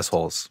likable taint.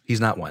 assholes. He's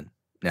not one.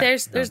 Yeah.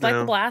 There's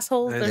likable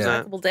assholes. There's There's not.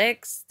 likable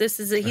dicks. He's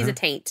a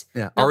taint.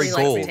 Yeah, Nobody Ari likes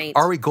a Gold. taint.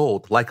 Ari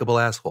Gold, likable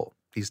asshole.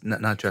 He's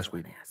not Joss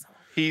Whedon. Asshole.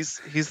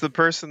 He's the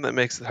person that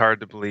makes it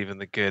hard to believe in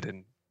the good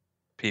in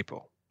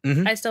people.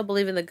 Mm-hmm. I still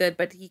believe in the good,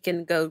 but he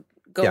can go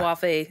Yeah.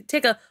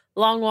 take a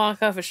long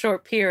walk off a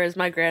short pier, as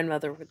my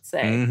grandmother would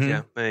say. Mhm.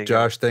 Yeah, there you go.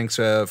 Josh, thanks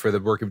for the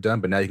work you've done,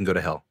 but now you can go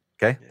to hell.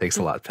 Okay? Thanks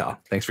a lot, pal.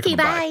 Thanks for Okay,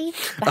 coming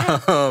bye.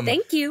 Bye. by.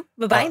 Thank you.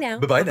 Bye-bye now.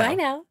 bye-bye Bye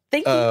now. now.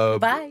 Thank you.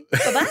 Bye.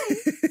 Bye-bye.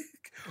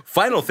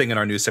 Final thing in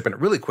our news segment,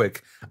 really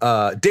quick.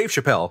 Dave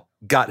Chappelle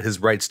got his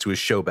rights to his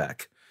show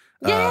back.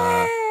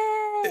 Yay!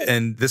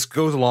 And this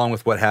goes along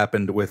with what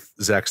happened with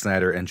Zack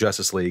Snyder and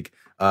Justice League.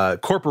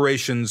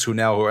 Corporations who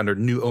now are under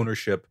new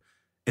ownership,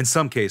 in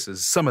some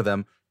cases, some of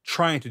them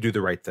trying to do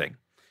the right thing.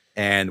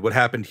 And what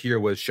happened here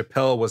was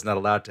Chappelle was not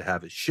allowed to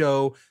have his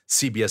show.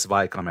 CBS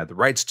Viacom had the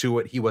rights to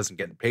it. He wasn't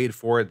getting paid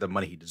for it, the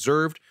money he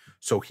deserved.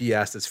 So he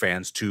asked his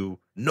fans to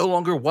no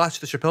longer watch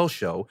the Chappelle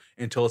show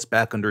until it's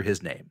back under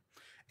his name.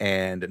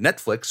 And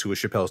Netflix, who is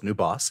Chappelle's new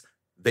boss,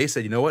 they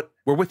said, you know what?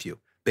 We're with you.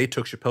 They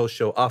took Chappelle's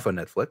show off of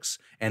Netflix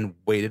and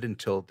waited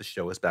until the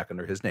show is back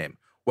under his name.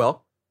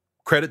 Well,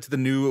 credit to the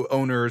new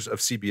owners of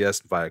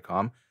CBS and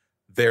Viacom.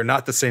 They're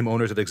not the same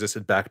owners that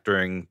existed back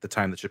during the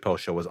time the Chappelle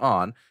show was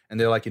on. And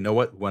they're like, you know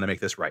what? We want to make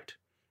this right.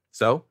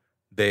 So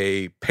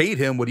they paid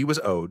him what he was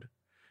owed.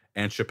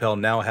 And Chappelle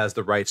now has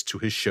the rights to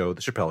his show,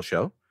 The Chappelle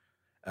Show,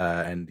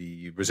 and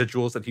the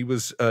residuals that he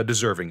was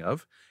deserving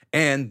of.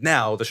 And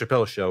now The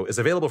Chappelle Show is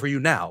available for you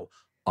now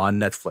on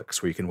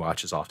Netflix, where you can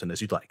watch as often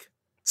as you'd like.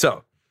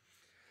 So,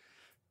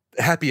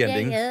 happy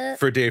ending Yeah.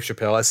 for Dave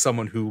Chappelle as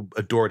someone who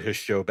adored his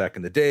show back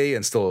in the day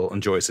and still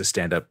enjoys his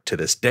stand-up to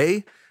this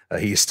day.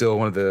 He's still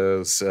one of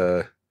those.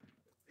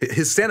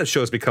 His stand-up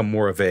shows become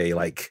more of a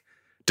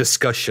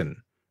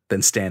discussion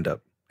than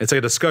stand-up. It's like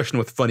a discussion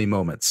with funny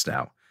moments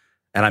now,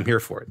 and I'm here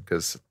for it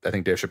because I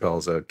think Dave Chappelle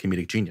is a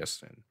comedic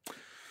genius, and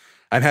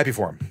I'm happy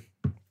for him.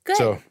 Good.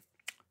 So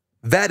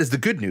that is the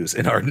good news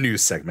in our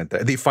news segment.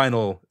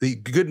 The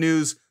good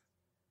news,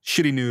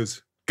 shitty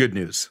news, good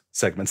news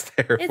segments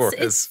there for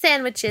it's us.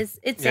 sandwiches.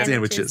 It's Yeah.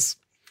 sandwiches.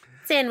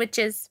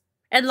 Sandwiches.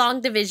 And long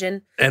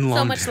division. And So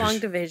long much long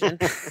division.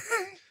 division.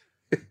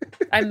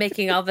 I'm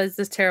making all those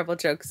terrible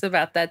jokes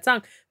about that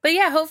song. But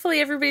yeah, hopefully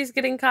everybody's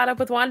getting caught up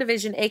with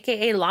WandaVision,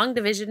 aka Long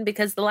Division,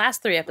 because the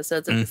last 3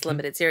 episodes of this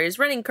limited series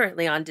running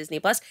currently on Disney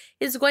Plus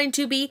is going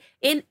to be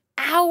an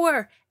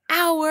hour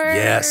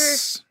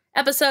Yes.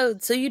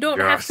 episode. So you don't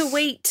have to Yes.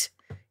 wait.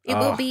 It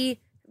will Oh. be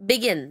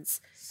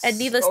Begins. And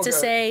needless So to good.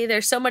 say,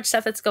 there's so much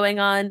stuff that's going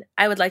on.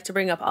 I would like to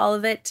bring up all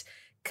of it,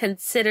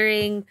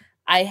 considering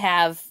I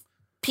have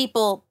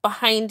people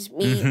behind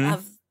me Mhm.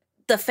 of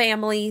the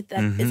family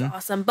that is Mhm.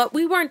 awesome. But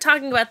we weren't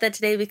talking about that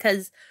today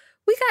because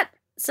we got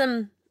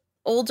some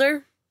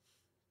older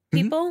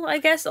people, I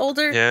guess,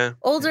 older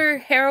Yeah.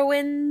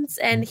 heroines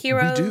and We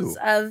heroes do.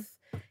 of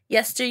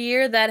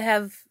yesteryear that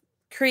have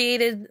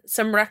created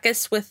some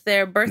ruckus with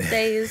their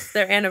birthdays,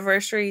 their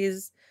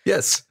anniversaries.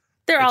 Yes.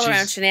 They're And all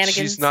around shenanigans.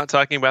 She's not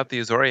talking about the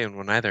Azorian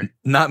one either.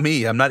 Not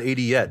me. I'm not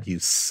 80 yet, you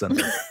son of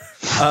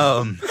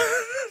a...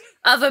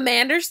 Of a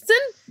Manderson?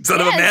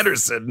 son of a Yes.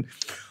 Manderson.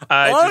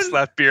 I On- just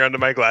slapped beer under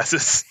my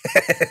glasses.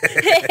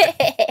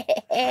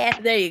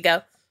 There you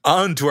go.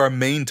 On to our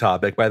main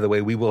topic. By the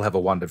way, we will have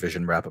a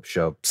WandaVision wrap-up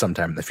show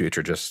sometime in the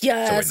future, just so we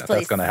Yes, know please.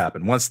 that's going to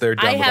happen. Once they're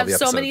done I with all have the so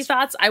episodes. many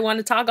thoughts. I want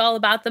to talk all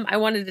about them. I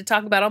wanted to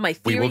talk about all my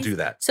We theories. will do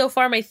that. So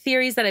far, my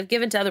theories that I've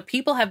given to other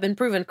people have been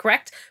proven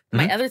correct.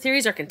 My other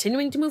theories are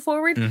continuing to move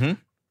forward. Mhm.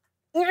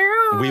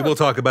 We will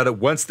talk about it.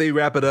 Once they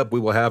wrap it up, we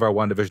will have our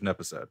WandaVision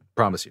episode.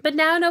 Promise you. But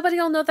now nobody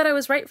will know that I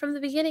was right from the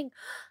beginning.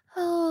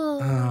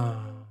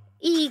 Oh,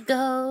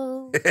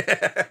 ego.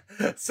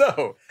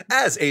 So,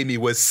 as Amy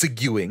was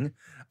seguing,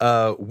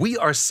 we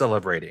are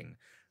celebrating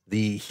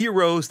the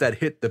heroes that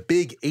hit the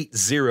big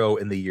 8-0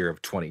 in the year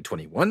of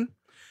 2021.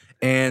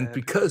 And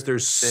because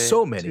there's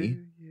so many,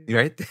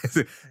 Right?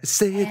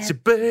 Say it's your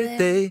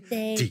birthday.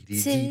 Do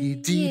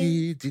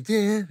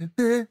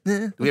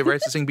we have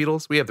rights to sing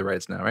Beatles? We have the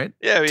rights now, right?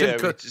 Yeah, Tim we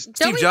Cook- just,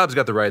 Steve Jobs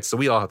got the rights, so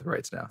we all have the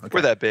rights now. Okay.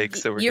 we're that big,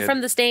 so we're You're good.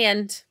 from the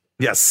stand.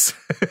 Yes.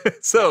 All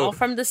So,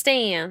 from the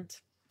stand.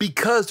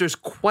 because there's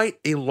quite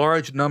a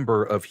large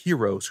number of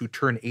heroes who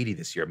turn 80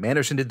 this year,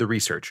 Manderson did the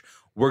research.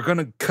 We're going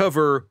to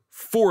cover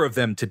 4 of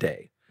them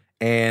today.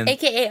 And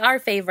AKA our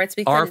favorites.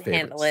 We Our couldn't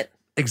handle favorites.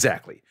 it.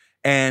 Exactly.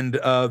 And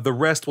the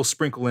rest will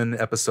sprinkle in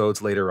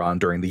episodes later on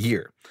during the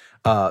year.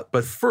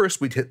 But first,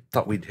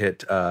 thought we'd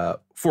hit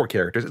 4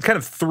 characters. It's kind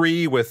of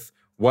 3 with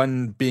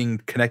one being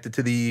connected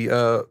to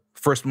the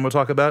first one we'll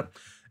talk about.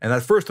 And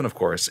that first one, of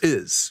course,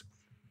 is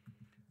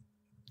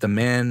the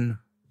man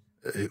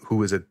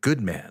who is a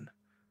good man,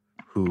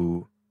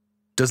 who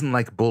doesn't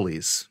like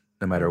bullies,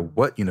 no matter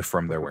what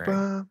uniform they're wearing.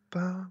 Ba,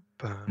 ba,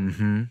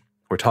 ba,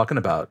 We're talking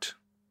about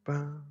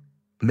ba,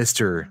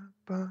 Mr.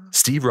 ba,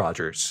 Steve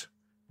Rogers,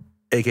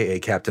 a.k.a.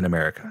 Captain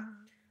America.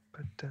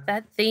 ba, da,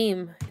 That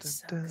theme. is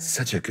so da. good.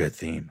 Such a good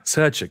theme.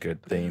 Such a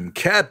good theme.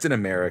 Captain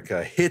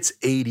America hits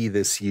 80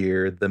 this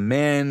year. The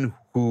man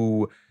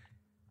who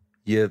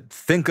you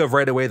think of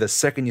right away the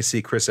second you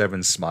see Chris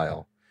Evans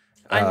smile.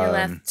 On your Um,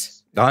 left.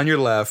 On your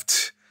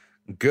left.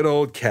 Good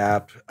old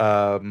Cap.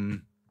 I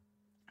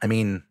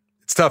mean,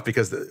 it's tough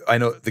because I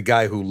know the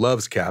guy who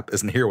loves Cap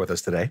isn't here with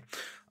us today.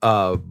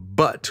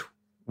 But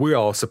we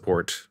all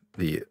support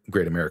the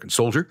great American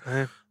soldier.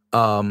 Okay.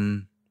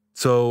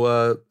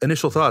 So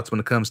initial thoughts when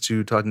it comes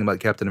to talking about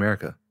Captain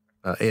America.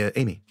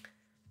 Amy.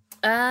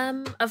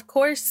 Of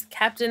course,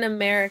 Captain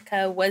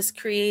America was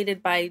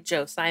created by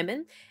Joe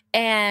Simon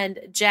and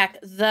Jack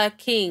the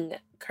King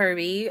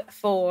Kirby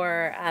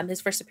for his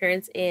first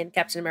appearance in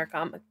Captain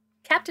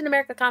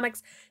America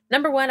Comics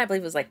 #1. I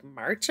believe it was like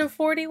March of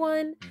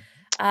 41.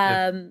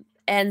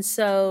 And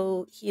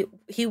so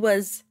he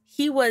was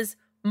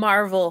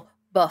Marvel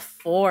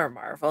before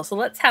Marvel. So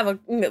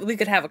we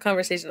could have a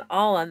conversation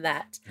all on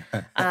that.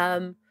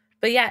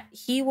 But yeah,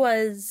 he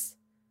was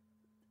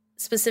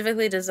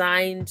specifically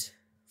designed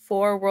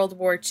for World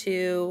War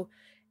II,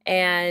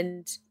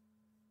 and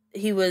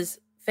he was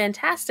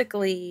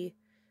fantastically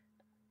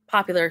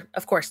popular,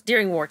 of course,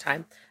 during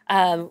wartime,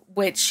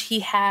 which he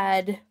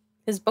had.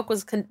 His book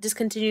was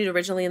discontinued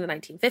originally in the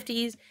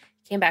 1950s.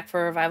 Came back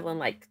for a revival in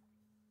like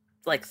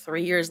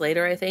 3 years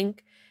later, I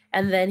think.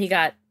 And then he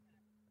got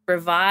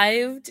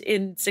revived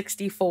in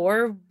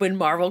 64 when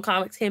Marvel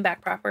Comics came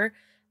back proper.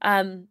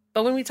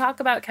 But when we talk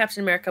about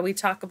Captain America, we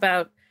talk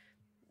about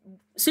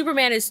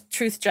Superman is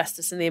truth,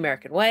 justice, in the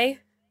American way.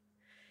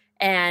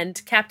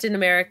 And Captain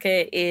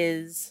America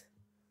is,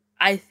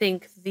 I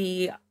think,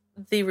 the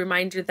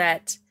reminder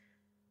that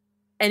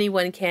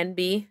anyone can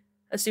be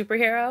a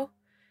superhero.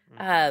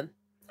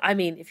 I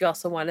mean, if you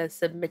also want to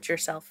submit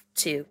yourself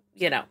to,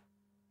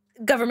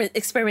 government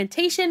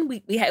experimentation, we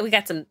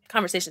got some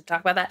conversation to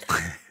talk about that.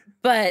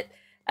 But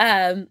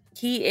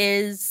he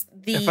is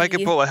the. If I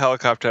could pull a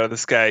helicopter out of the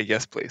sky,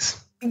 yes,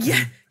 please.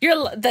 Yeah,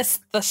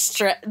 the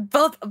stress.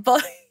 Both.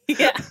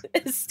 Yeah,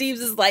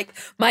 Steve's is like,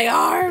 my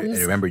arms. And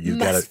remember, you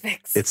got it.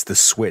 Fix. It's the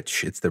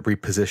switch. It's the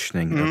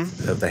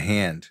repositioning of the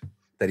hand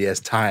that he has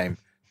time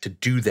to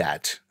do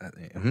that.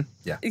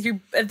 Yeah.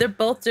 They're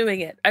both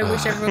doing it. I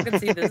wish everyone could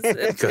see this.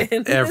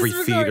 in Every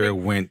this theater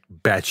recording. went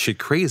batshit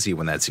crazy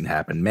when that scene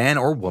happened. Man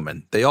or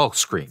woman, they all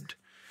screamed.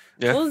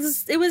 Yeah. Well,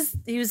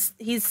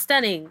 he's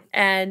stunning,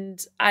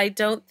 and I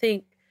don't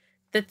think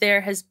that there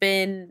has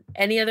been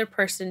any other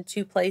person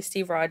to play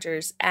Steve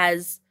Rogers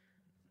as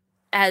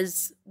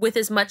with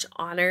as much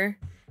honor,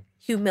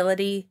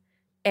 humility,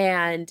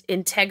 and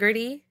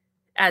integrity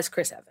as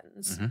Chris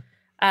Evans.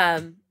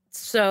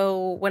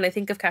 So when I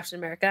think of Captain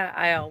America,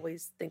 I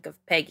always think of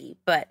Peggy,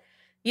 but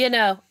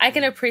I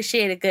can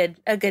appreciate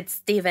a good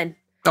Steven.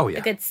 Oh yeah.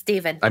 A good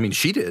Steven. I mean,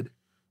 she did.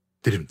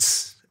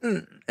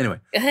 Anyway.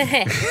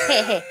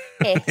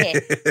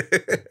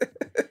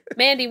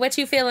 Mandy, what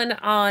you feeling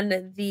on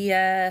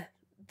the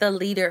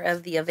leader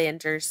of the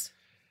Avengers?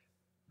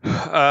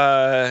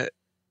 Y'all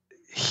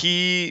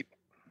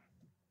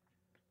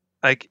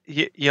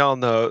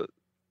know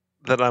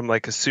that I'm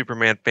like a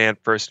Superman fan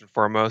first and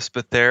foremost,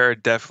 but there are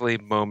definitely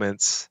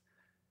moments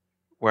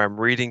where I'm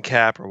reading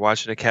Cap or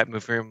watching a Cap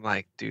movie, I'm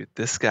like, dude,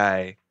 this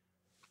guy,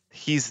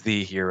 he's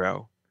the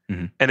hero.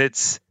 Mhm. And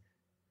it's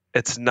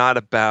not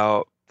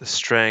about the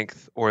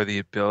strength or the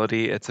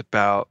ability, it's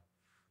about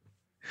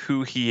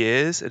who he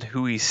is and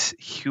who he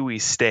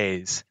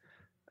stays.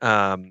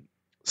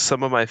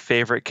 Some of my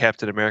favorite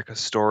Captain America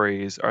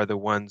stories are the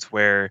ones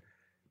where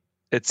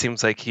it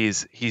seems like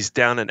he's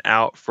down and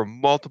out for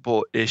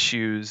multiple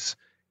issues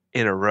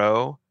in a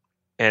row,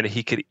 and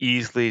he could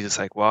easily just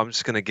like, well, I'm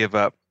just going to give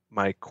up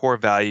my core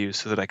values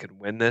so that I can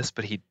win this,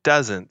 but he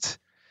doesn't.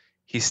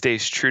 He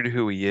stays true to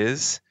who he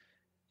is,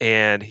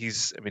 and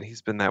he's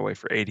been that way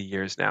for 80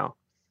 years now.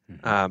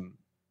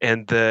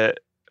 And the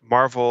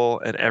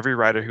Marvel and every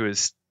writer who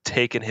has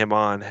taken him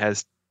on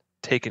has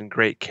taken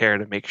great care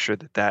to make sure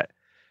that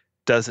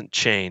doesn't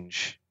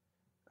change,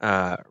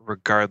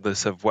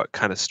 regardless of what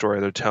kind of story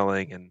they're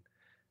telling. And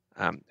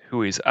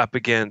who he's up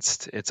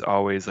against. It's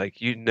always like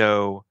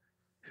who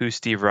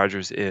Steve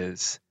Rogers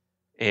is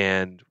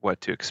and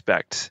what to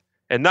expect,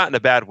 and not in a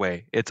bad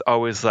way. It's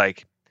always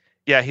like,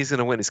 yeah, he's going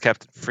to win. He's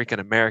Captain freaking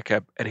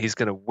America, and he's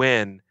going to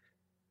win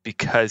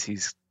because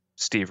he's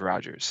Steve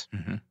Rogers.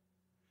 Mm-hmm.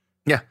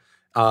 Yeah.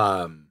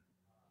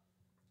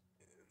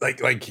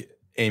 Like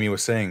Amy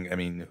was saying, I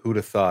mean, who'd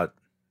have thought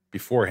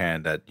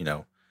beforehand that,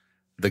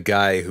 the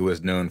guy who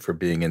was known for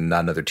being in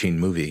Not Another Teen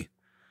Movie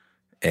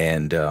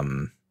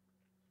and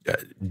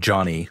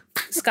Johnny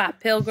Scott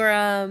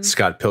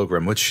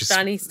Pilgrim, which is,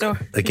 Johnny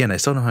Storm. Again, I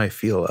still don't know how I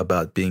feel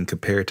about being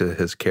compared to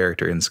his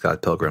character in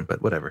Scott Pilgrim,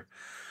 but whatever.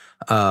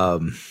 He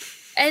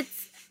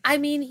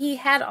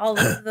had all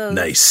of those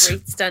nice.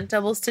 Great stunt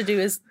doubles to do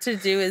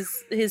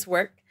his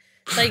work.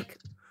 Like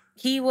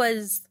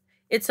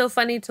it's so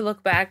funny to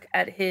look back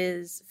at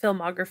his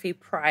filmography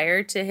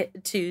prior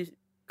to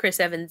Chris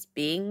Evans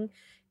being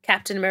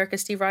Captain America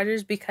Steve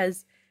Rogers,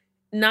 because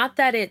not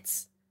that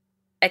it's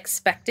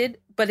expected,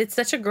 but it's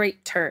such a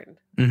great turn.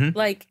 Mm-hmm.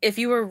 Like, if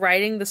you were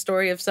writing the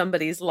story of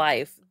somebody's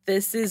life,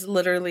 this is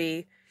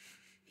literally,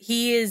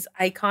 he is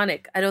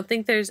iconic. I don't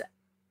think there's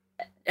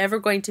ever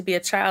going to be a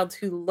child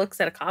who looks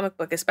at a comic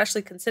book,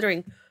 especially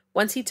considering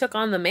once he took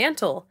on the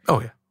mantle,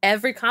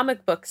 every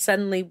comic book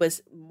suddenly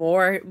was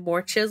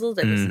more chiseled.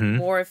 It was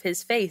more of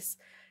his face.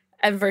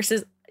 And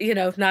versus,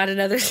 Not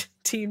Another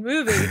Teen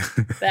Movie,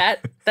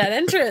 that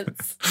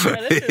entrance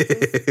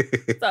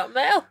is something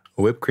else.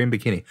 Whipped cream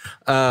bikini.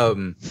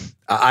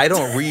 I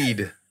don't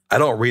read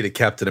a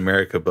Captain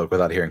America book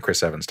without hearing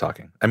Chris Evans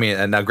talking. I mean,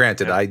 and now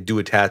granted, I do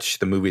attach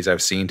the movies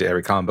I've seen to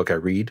every comic book I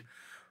read,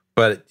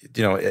 but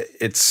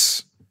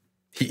it's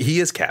he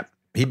is Cap.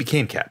 He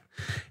became Cap,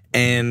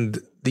 and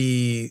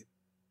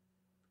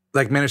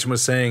like Manderson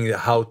was saying,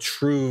 how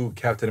true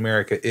Captain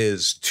America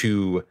is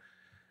to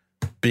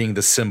being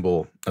the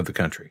symbol of the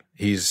country.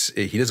 He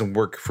doesn't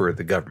work for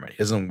the government. He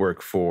doesn't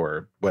work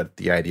for what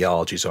the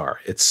ideologies are.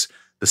 It's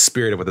the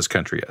spirit of what this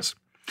country is.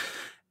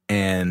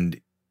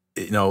 And,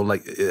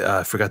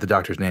 I forgot the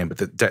doctor's name,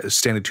 but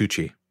Stanley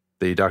Tucci,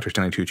 the Dr.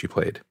 Stanley Tucci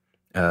played.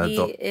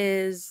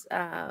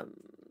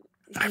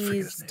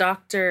 He's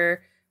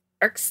Dr.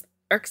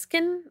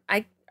 Erskine.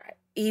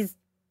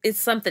 It's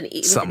something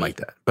like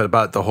that. But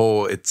about the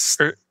whole, it's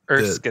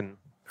Erskine.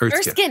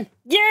 Erskine.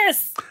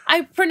 Yes,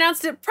 I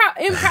pronounced it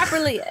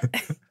improperly.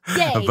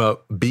 Yay!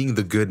 About being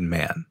the good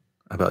man.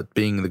 About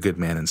being the good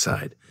man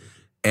inside,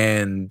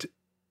 and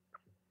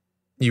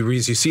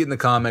you see it in the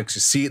comics. You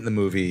see it in the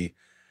movie.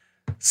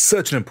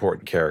 Such an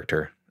important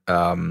character.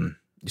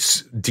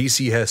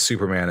 DC has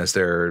Superman as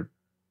their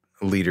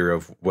leader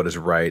of what is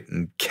right,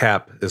 and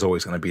Cap is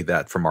always going to be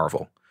that for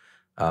Marvel.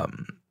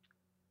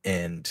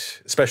 And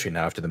especially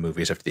now after the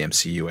movies, after the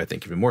MCU, I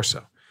think even more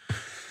so.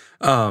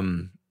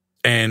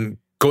 And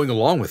going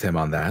along with him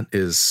on that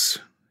is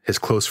his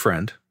close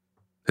friend,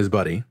 his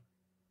buddy,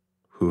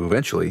 who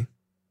eventually,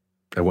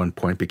 at one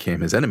point,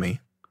 became his enemy,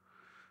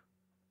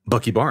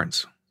 Bucky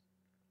Barnes,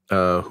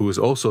 who is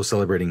also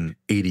celebrating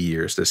 80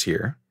 years this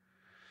year.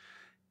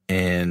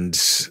 And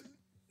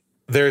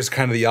there's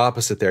kind of the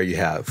opposite there you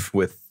have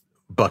with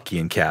Bucky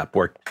and Cap,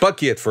 where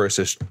Bucky at first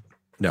is,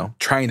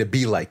 trying to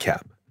be like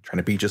Cap, trying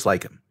to be just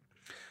like him,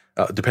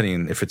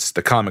 depending if it's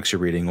the comics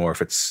you're reading or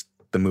if it's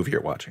the movie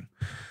you're watching.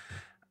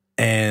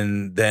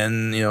 And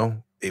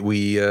then,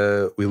 we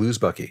lose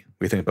Bucky.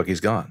 We think Bucky's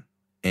gone.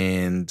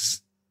 And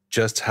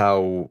just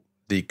how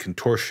the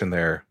contortion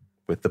there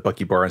with the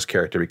Bucky Barnes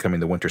character becoming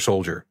the Winter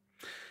Soldier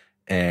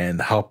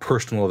and how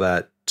personal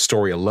that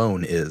story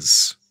alone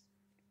is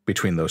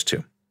between those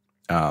two,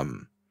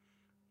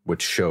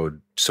 which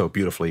showed so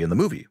beautifully in the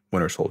movie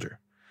Winter Soldier.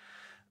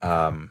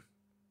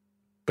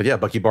 But yeah,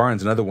 Bucky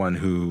Barnes, another one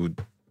who,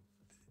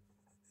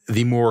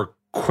 the more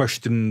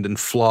questioned and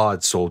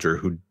flawed soldier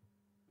who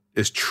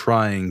is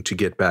trying to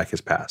get back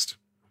his past.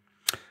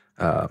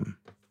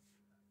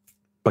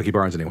 Bucky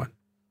Barnes, anyone?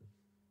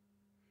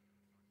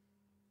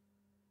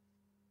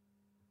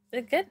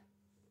 Good.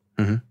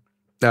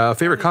 Mm-hmm.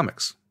 Favorite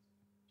comics?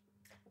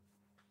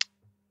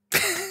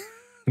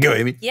 Go,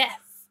 Amy. Yes.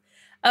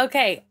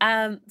 Okay.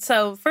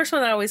 So first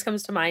one that always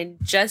comes to mind,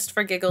 just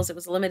for giggles, it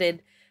was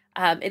limited.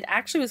 It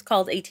actually was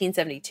called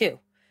 1872,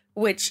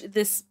 which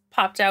this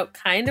popped out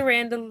kind of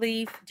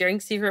randomly during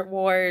Secret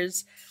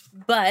Wars,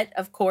 but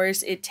of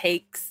course it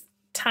takes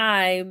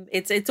time.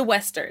 It's a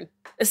Western,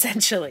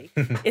 essentially.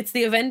 It's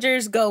the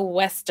Avengers go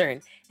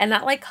Western, and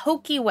not like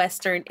hokey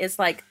Western. It's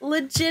like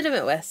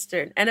legitimate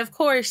Western. And of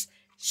course,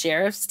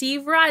 Sheriff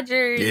Steve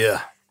Rogers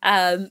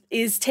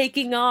is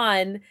taking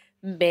on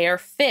Mayor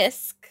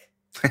Fisk.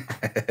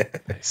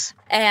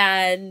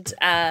 And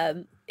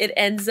it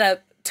ends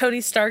up,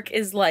 Tony Stark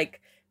is like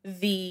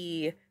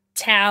the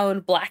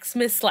town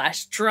blacksmith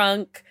 /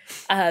 drunk.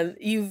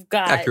 You've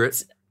got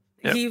accurate.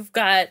 Yep. You've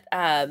got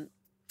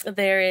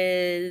there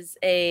is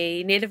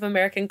a Native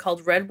American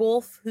called Red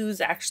Wolf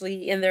who's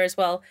actually in there as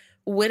well.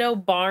 Widow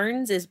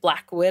Barnes is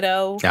Black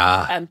Widow.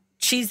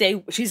 She's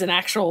an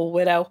actual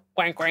widow.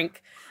 Wank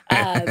wank.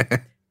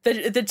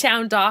 the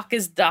town doc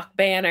is Doc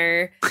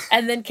Banner,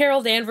 and then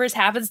Carol Danvers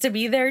happens to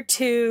be there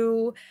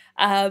too.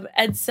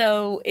 And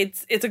so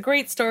it's a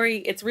great story.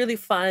 It's really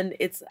fun.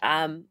 It's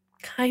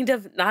kind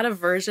of not a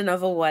version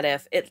of a What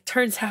If. It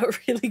turns out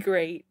really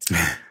great.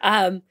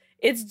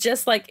 It's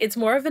just like, it's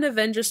more of an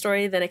Avenger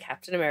story than a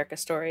Captain America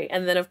story.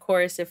 And then, of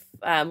course, if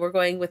we're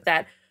going with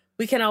that,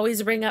 we can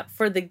always bring up,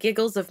 for the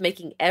giggles of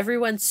making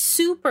everyone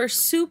super,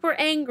 super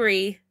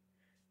angry,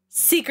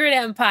 Secret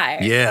Empire.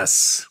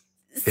 Yes.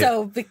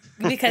 So,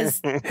 because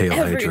Hail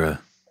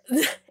Hydra.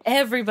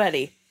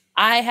 Everybody,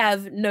 I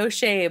have no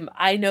shame.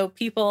 I know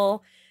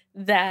people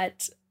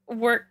that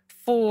work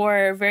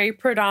for very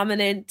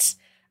predominant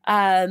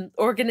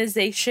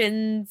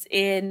organizations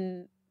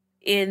in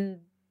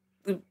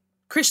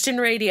Christian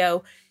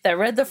radio that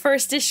read the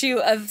first issue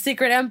of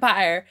Secret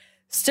Empire,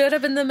 stood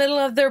up in the middle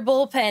of their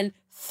bullpen,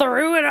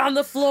 threw it on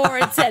the floor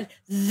and said,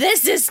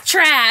 "This is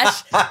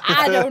trash.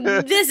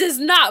 This is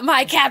not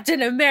my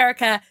Captain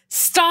America,"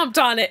 stomped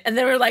on it. And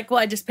they were like, "Well,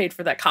 I just paid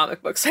for that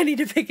comic book, so I need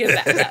to pick it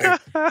back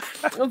up."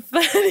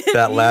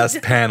 That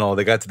last panel,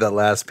 they got to that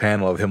last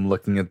panel of him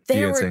looking at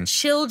there and were saying,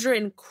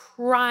 children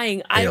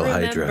crying. Hail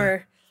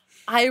Hydra.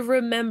 I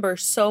remember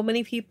so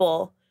many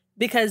people,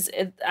 because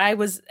I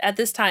was at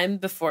this time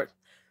before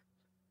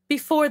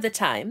the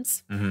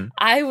times,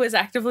 I was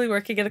actively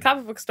working at a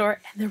comic book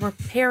store, and there were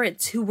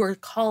parents who were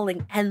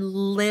calling and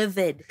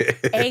livid,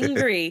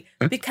 angry,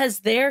 because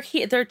their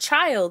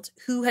child,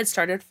 who had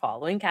started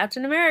following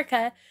Captain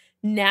America,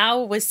 now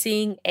was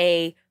seeing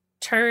a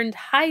turned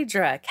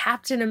Hydra,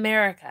 Captain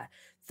America.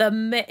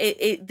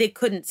 They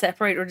couldn't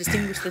separate or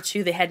distinguish the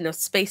two. They had no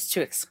space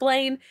to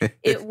explain.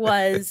 It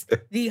was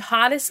the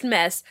hottest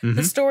mess.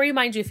 The story,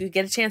 mind you, if you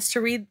get a chance to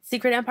read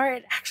Secret Empire,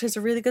 it actually is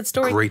a really good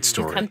story. Great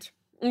story.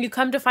 You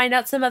come to find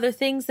out some other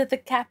things, that the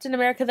Captain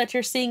America that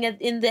you're seeing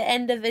in the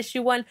end of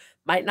issue 1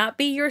 might not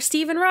be your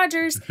Steven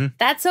Rogers.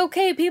 That's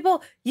okay,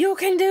 people. You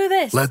can do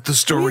this. Let the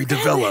story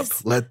develop.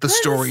 Let the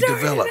story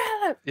develop.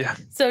 Yeah.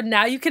 So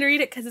now you can read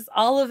it because it's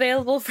all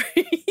available for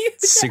you.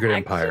 Secret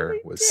Empire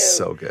was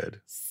so good.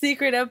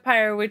 Secret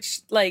Empire,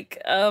 which,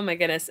 like, oh my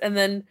goodness.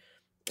 And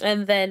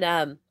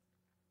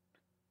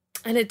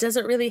it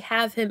doesn't really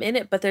have him in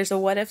it, but there's a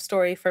What If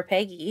story for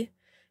Peggy.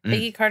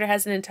 Peggy Carter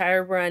has an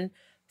entire run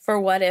for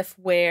What If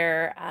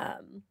where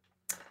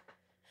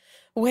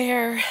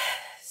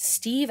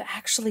Steve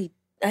actually,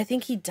 I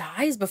think he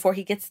dies before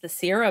he gets the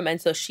serum, and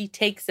so she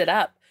takes it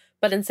up.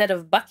 But instead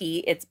of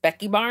Bucky, it's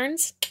Becky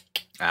Barnes.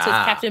 So it's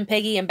Captain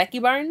Peggy and Becky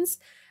Barnes.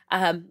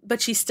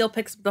 But she still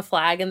picks up the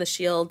flag and the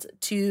shield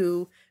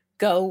to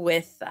go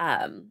with,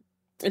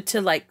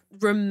 to like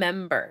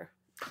remember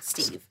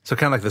Steve. So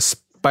kind of like the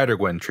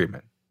Spider-Gwen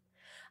treatment.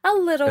 A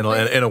little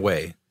bit. In a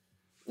way.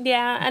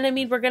 Yeah, and I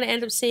mean, we're going to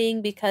end up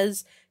seeing,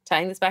 because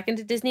tying this back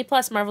into Disney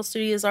Plus, Marvel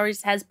Studios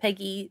always has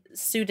Peggy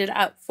suited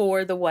up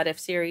for the What If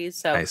series,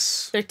 so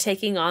nice. They're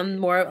taking on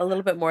a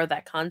little bit more of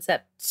that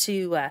concept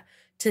to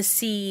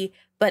see.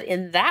 But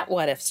in that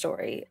What If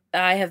story,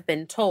 I have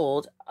been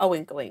told, a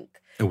wink,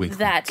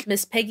 that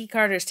Miss Peggy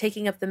Carter is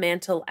taking up the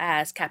mantle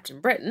as Captain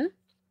Britain.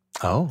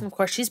 Oh, of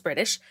course, she's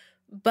British.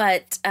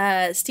 But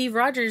Steve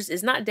Rogers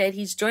is not dead.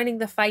 He's joining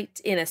the fight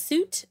in a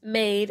suit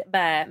made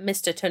by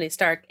Mr. Tony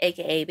Stark,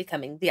 a.k.a.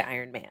 becoming the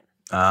Iron Man.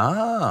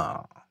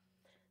 Ah.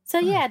 So,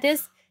 yeah,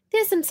 there's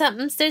some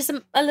somethings. There's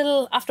a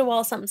little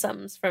off-the-wall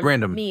somethings from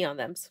Random. me on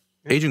them.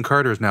 Agent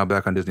Carter is now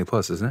back on Disney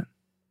Plus, isn't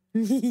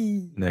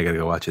it? Now I got to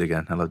go watch it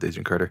again. I loved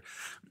Agent Carter.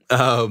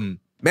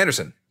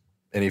 Manderson,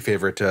 any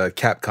favorite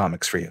Cap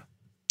comics for you?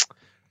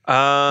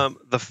 I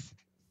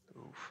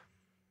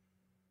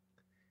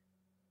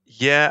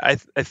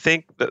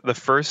think the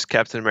first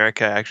Captain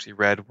America I actually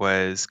read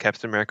was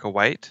Captain America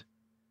White.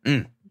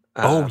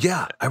 Oh,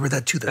 yeah. I read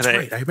that too. That's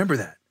right. I remember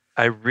that.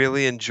 I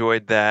really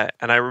enjoyed that.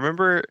 And I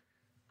remember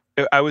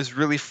I was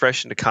really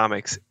fresh into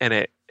comics, and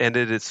it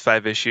ended its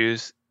 5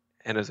 issues.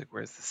 And I was like,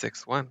 where's the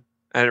 6th one?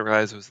 I didn't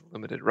realize it was a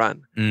limited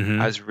run.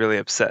 I was really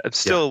upset. I'm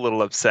still a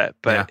little upset,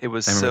 but it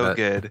was so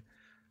good.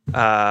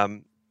 I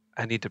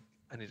need to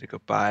go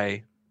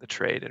buy the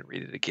trade and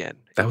read it again.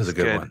 That was a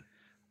good one.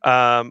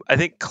 I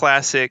think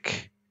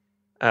classic,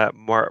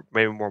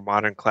 maybe more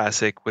modern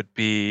classic would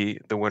be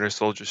the Winter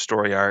Soldier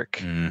story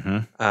arc.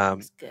 I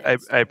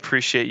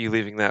appreciate you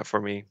leaving that for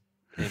me,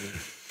 Amy.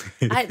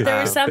 There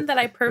were some that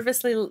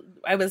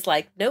I was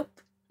like, nope,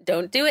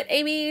 don't do it,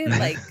 Amy.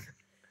 Like,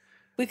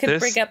 we could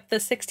bring up the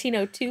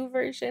 1602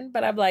 version,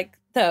 but I'm like,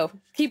 no,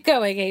 keep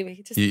going,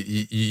 Amy.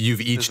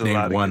 You've each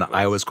named one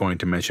I was going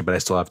to mention, but I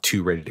still have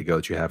 2 ready to go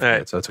that you haven't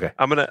yet, so it's okay.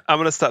 I'm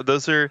gonna stop.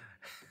 Those are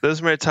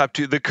my top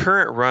 2. The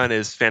current run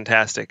is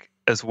fantastic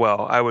as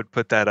well. I would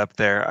put that up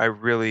there.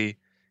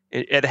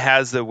 It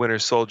has the Winter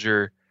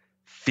Soldier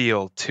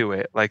feel to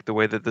it. Like the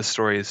way that the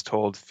story is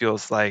told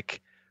feels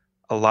like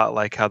a lot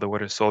like how the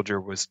Winter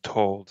Soldier was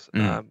told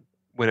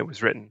when it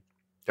was written.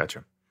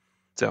 Gotcha.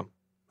 So,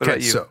 what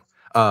about you? So,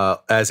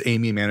 as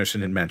Amy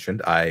Manderson had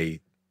mentioned, I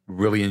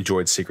really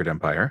enjoyed Secret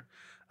Empire.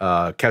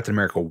 Captain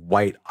America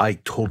White, I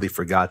totally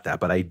forgot that,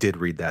 but I did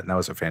read that, and that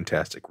was a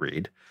fantastic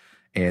read.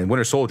 And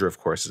Winter Soldier, of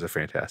course, is a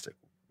fantastic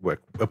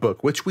a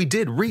book which we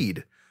did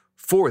read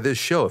for this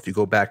show. If you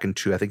go back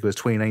into, I think it was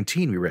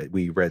 2019,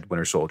 we read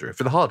Winter Soldier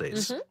for the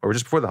holidays, or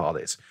just before the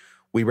holidays.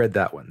 We read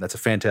that one. That's a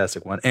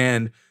fantastic one.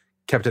 And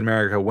Captain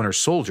America Winter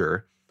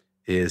Soldier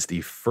is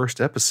the first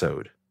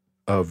episode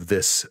of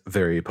this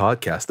very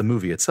podcast, the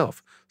movie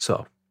itself.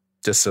 So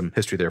just some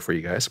history there for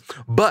you guys.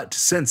 But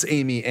since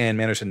Amy and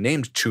Manderson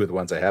named two of the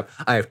ones I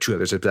have two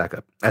others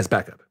as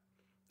backup.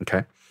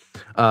 Okay.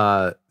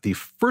 The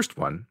first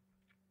one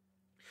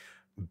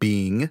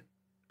being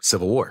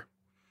Civil War.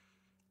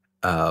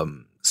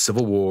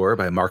 Civil War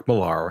by Mark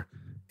Millar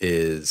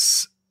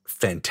is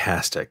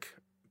fantastic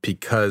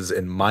because,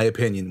 in my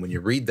opinion, when you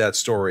read that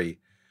story,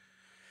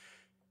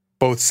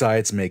 both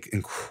sides make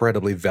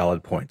incredibly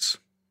valid points.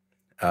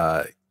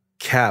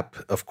 Cap,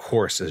 of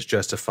course, is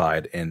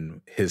justified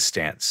in his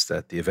stance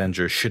that the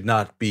Avengers should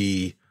not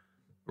be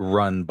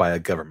run by a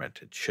government.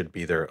 It should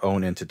be their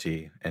own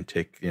entity and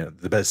take,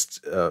 the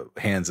best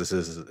hands this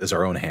is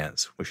our own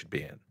hands we should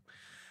be in.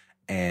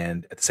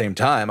 And at the same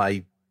time,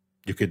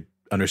 you could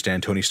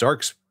understand Tony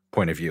Stark's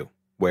point of view,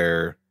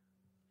 where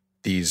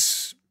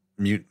these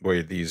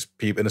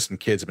innocent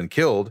kids have been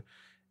killed,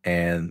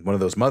 and one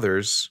of those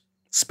mothers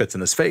spits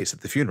in his face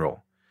at the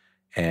funeral.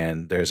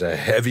 And there's a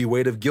heavy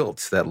weight of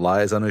guilt that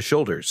lies on his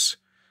shoulders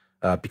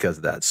because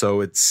of that. So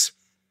it's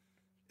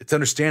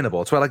understandable.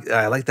 That's why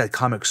I like that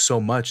comic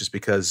so much, is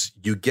because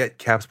you get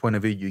Cap's point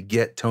of view, you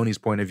get Tony's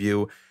point of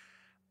view.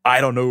 I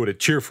don't know who to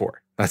cheer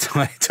for. That's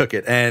why I took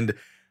it. And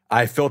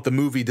I felt the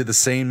movie did the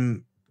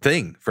same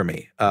thing for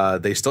me.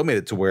 They still made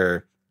it to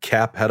where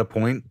Cap had a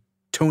point,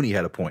 Tony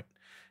had a point.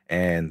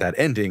 And that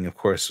ending, of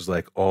course, was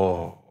like,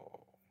 oh,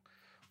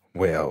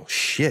 well,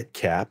 shit,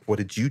 Cap, what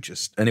did you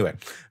just... Anyway,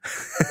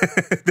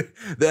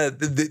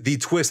 the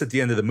twist at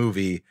the end of the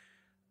movie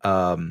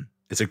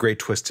is a great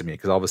twist to me,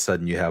 because all of a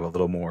sudden you have a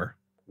little more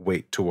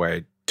weight to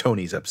why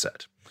Tony's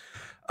upset.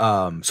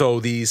 So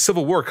the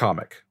Civil War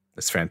comic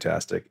is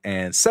fantastic.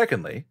 And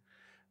secondly,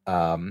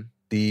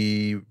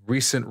 the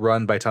recent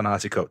run by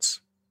Ta-Nehisi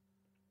Coates,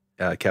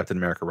 Captain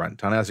America run.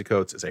 Ta-Nehisi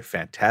Coates is a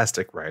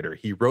fantastic writer.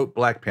 He wrote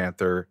Black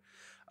Panther.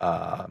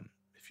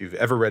 If you've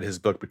ever read his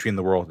book, Between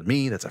the World and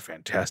Me, that's a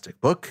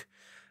fantastic book.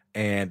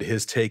 And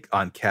his take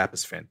on Cap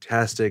is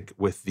fantastic,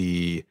 with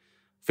the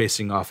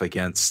facing off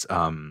against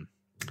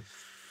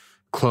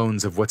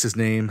clones of, what's his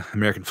name?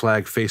 American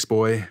Flag Face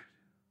Boy.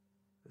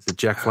 Is it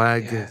Jack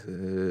Flag? Yeah.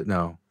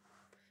 No.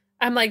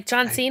 I'm like,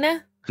 John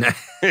Cena?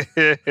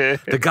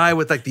 The guy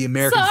with like the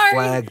American Sorry.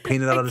 flag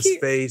painted on his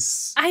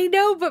face. I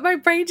know, but my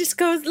brain just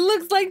goes,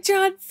 looks like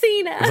John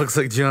Cena. It looks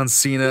like John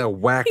Cena, a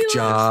whack He looks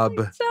job,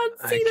 like John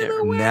I Cena, can't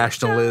the whack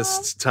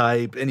nationalist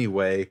type.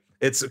 Anyway,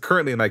 it's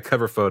currently my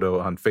cover photo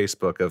on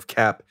Facebook of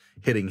Cap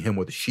hitting him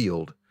with a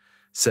shield,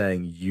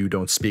 saying, "You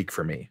don't speak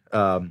for me."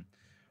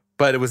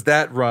 But it was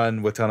that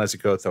run with Ta-Nehisi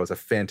Coates that was a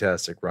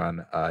fantastic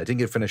run. I didn't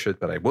get to finish it,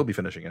 but I will be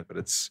finishing it. But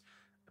it's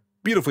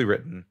beautifully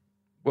written,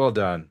 well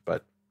done.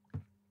 But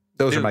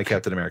those are my Nuke.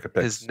 Captain America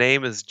picks. His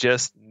name is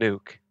just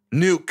Nuke.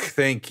 Nuke,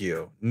 thank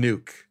you,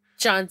 Nuke.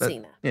 John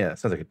Cena. Yeah,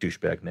 sounds like a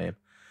douchebag name.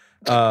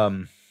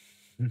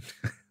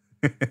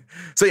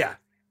 So yeah,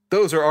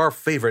 those are our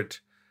favorite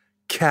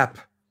Cap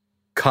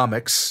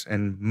comics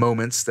and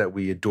moments that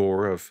we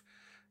adore of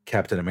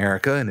Captain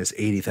America and his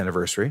 80th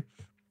anniversary.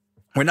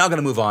 We're now going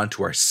to move on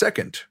to our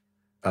second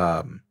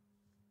hero.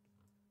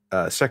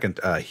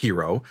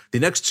 The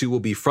next two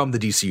will be from the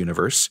DC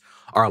universe.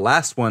 Our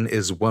last one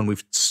is one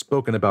we've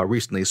spoken about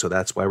recently, so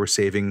that's why we're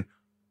saving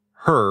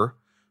her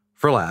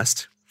for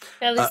last.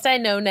 At least I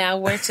know now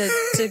where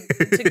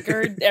to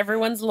gird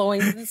everyone's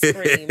loins and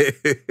scream.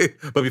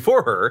 But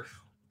before her,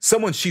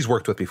 someone she's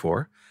worked with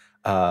before.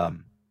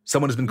 Someone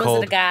has been Was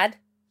called... it a god?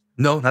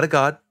 No, not a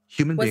god.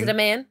 Human Was being. it a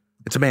man?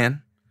 It's a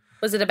man.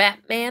 Was it a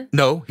Batman?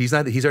 No, he's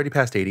not. He's already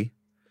past 80.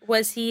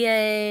 Was he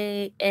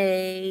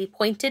a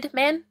pointed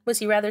man? Was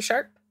he rather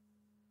sharp?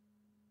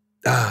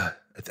 I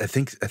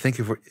think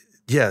if we're...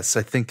 Yes,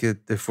 I think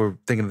if we're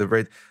thinking of the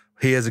right...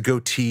 He has a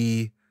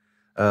goatee.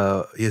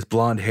 He has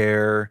blonde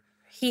hair.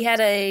 He had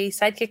a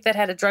sidekick that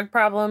had a drug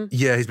problem.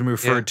 Yeah, he's been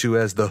referred to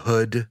as the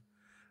Hood.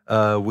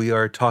 We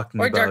are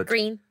talking Or about... dark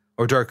green.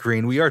 Or dark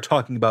green. We are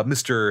talking about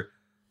Mr.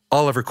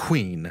 Oliver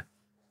Queen,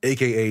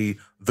 a.k.a.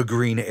 the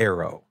Green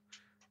Arrow.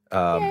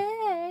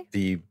 Yay.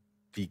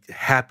 The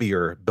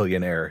happier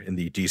billionaire in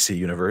the DC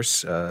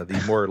universe.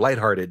 The more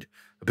lighthearted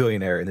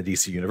billionaire in the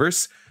DC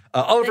universe.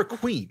 Oliver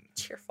Queen.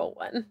 Cheerful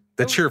one.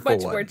 The cheerful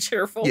much one. more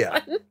cheerful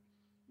Yeah. one.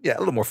 Yeah, a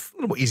little more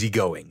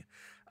easygoing.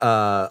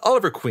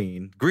 Oliver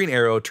Queen, Green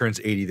Arrow, turns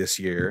 80 this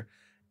year,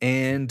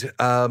 and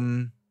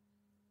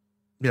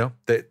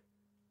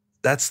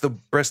that's the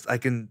best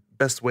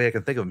way I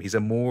can think of him. He's a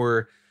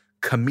more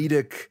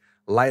comedic,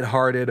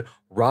 lighthearted,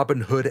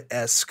 Robin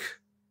Hood-esque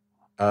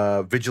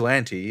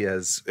vigilante,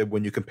 as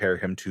when you compare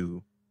him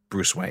to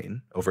Bruce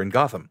Wayne over in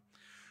Gotham.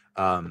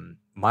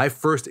 My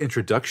first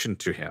introduction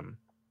to him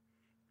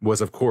was,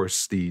 of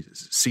course, the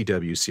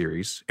CW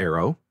series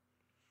Arrow.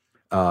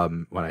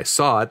 When I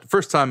saw it,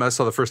 first time I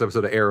saw the first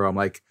episode of Arrow, I'm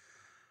like,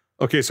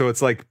 okay, so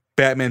it's like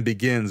Batman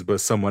Begins,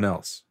 but someone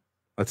else.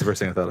 That's the first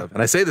thing I thought of.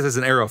 And I say this as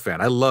an Arrow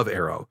fan. I love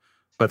Arrow,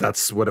 but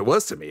that's what it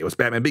was to me. It was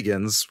Batman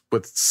Begins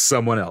with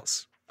someone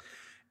else.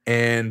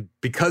 And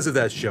because of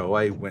that show,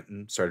 I went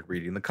and started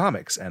reading the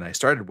comics. And I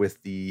started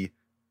with the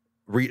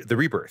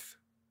Rebirth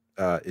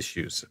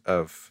issues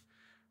of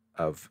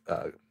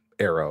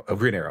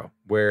Green Arrow,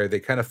 where they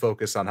kind of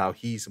focus on how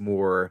he's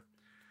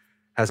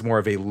has more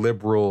of a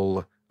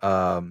liberal,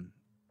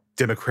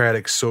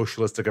 democratic,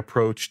 socialistic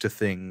approach to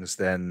things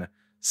than,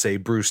 say,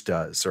 Bruce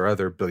does or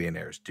other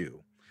billionaires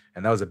do.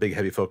 And that was a big,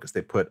 heavy focus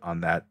they put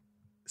on that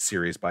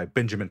series by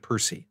Benjamin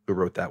Percy, who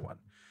wrote that one.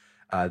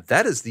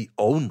 That is the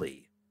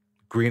only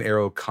Green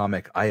Arrow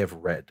comic I have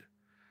read,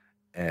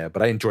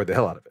 but I enjoyed the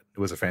hell out of it. It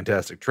was a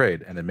fantastic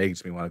trade, and it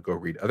makes me want to go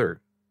read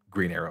other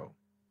Green Arrow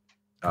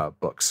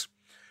books.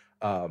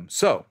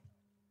 So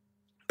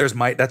that's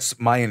my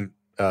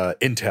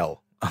intel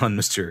on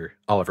Mr.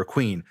 Oliver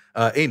Queen.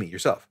 Amy,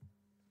 yourself.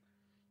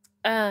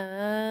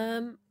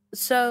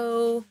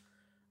 So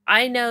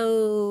I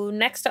know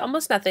next to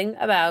almost nothing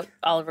about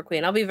Oliver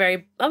Queen. I'll be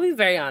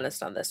very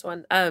honest on this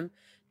one.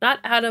 Not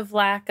out of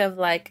lack of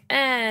like,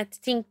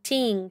 ting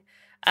ting.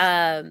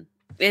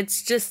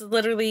 It's just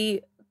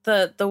literally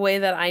the way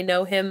that I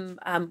know him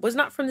was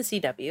not from the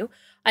CW.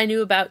 I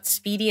knew about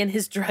Speedy and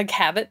his drug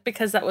habit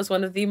because that was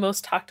one of the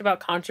most talked about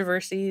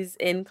controversies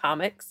in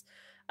comics.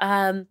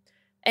 And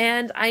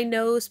I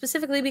know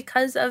specifically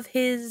because of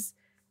his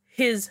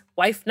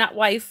wife, not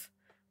wife,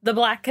 the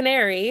Black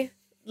Canary,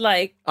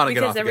 like on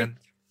again, off again.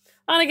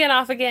 On again,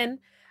 off again.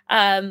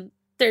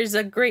 There's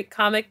a great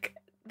comic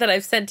that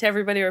I've sent to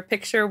everybody, or a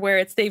picture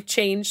where they've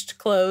changed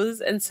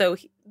clothes, and so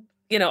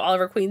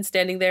Oliver Queen's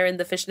standing there in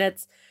the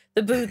fishnets,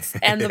 the boots,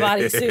 and the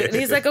bodysuit, and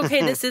he's like,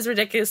 "Okay, this is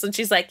ridiculous," and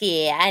she's like,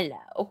 "Yeah, I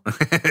know."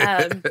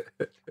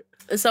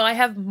 So I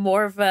have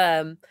more of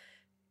a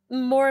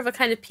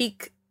kind of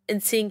peek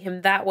in seeing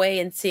him that way,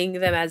 and seeing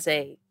them as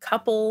a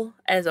couple,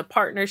 as a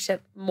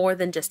partnership, more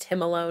than just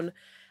him alone.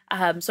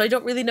 So I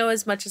don't really know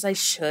as much as I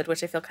should,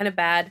 which I feel kind of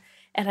bad.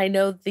 And I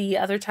know the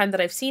other time that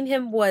I've seen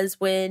him was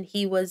when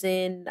he was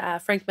in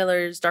Frank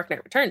Miller's Dark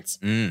Knight Returns,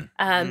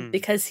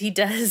 because he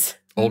does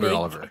older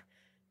Oliver.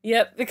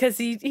 Yep, because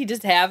he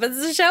just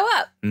happens to show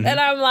up, and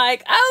I'm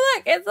like, oh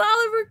look, it's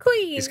Oliver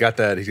Queen. He's got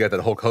that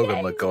Hulk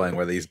Hogan look going,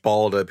 where he's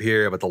bald up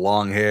here, but the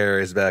long hair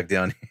is back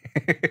down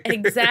here.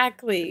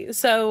 Exactly.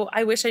 So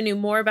I wish I knew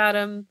more about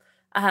him.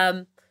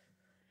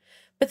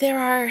 But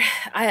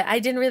I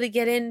didn't really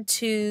get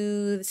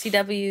into the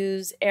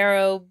CW's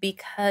Arrow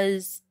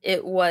because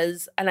it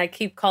was, and I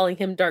keep calling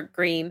him Dark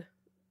Green,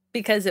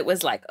 because it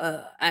was like,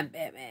 I'm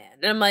Batman.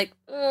 And I'm like,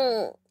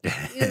 you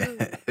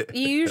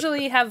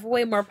usually have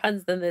way more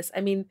puns than this. I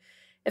mean,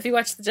 if you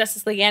watch the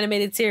Justice League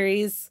animated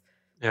series,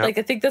 like,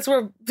 I think that's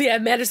where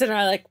Manderson and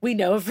I, like, we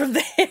know him from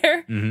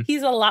there. Mm-hmm.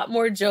 He's a lot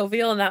more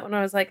jovial. And that one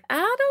I was like,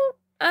 I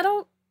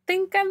don't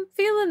think I'm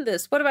feeling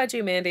this. What about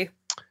you, Mandy?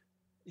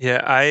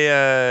 Yeah,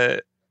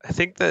 I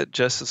think that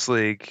Justice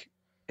League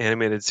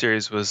animated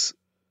series was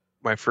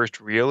my first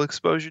real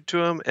exposure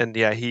to him, and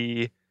yeah,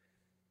 he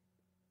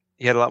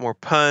had a lot more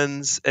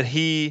puns, and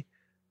he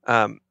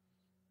I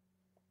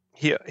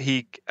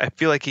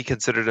feel like he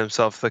considered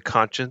himself the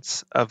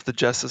conscience of the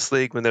Justice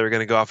League when they were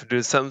going to go off and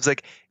do something. It's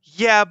like,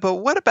 yeah, but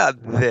what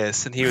about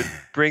this? And he would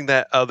bring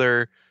that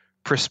other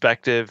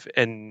perspective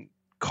and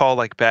call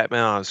like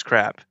Batman on his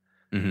crap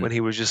when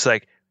he was just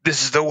like,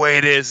 this is the way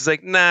it is. It's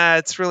like, nah,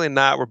 it's really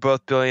not. We're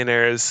both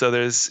billionaires. So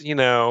there's,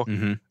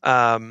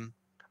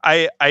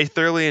 I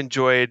thoroughly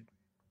enjoyed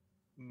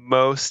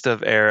most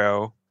of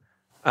Arrow.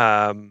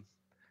 And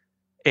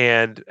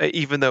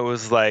even though it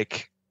was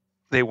like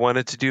they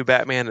wanted to do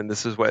Batman and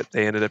this is what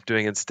they ended up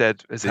doing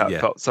instead, is how it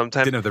felt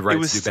sometimes. Didn't have the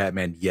rights to do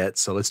Batman yet.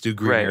 So let's do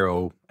Green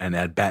Arrow and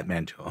add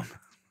Batman to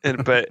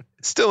him. But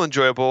still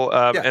enjoyable.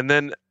 And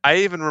then I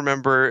even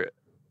remember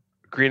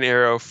Green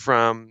Arrow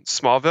from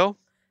Smallville.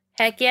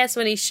 Heck yes,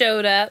 when he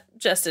showed up,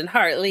 Justin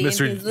Hartley and his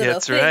little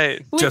that's thing,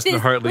 right. Justin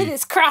Hartley with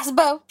his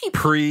crossbow.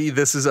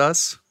 This Is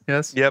Us.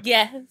 Yes. Yep.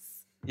 Yes.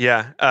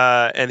 Yeah.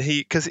 And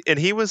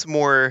he was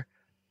more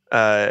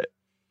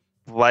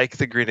like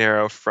the Green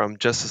Arrow from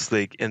Justice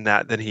League in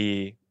that than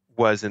he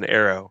was in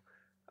Arrow.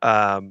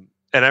 And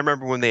I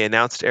remember when they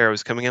announced Arrow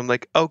was coming, I'm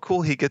like, oh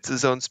cool, he gets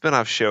his own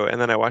spinoff show.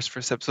 And then I watched the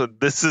first episode.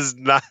 This is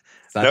not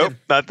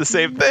the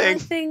same thing.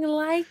 Nothing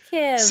like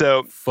him.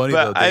 So funny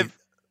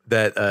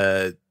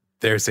though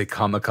there's a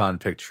Comic-Con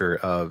picture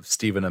of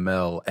Stephen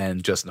Amell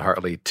and Justin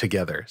Hartley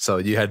together. So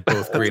you had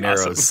both Green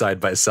Arrows side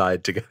by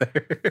side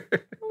together.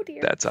 Oh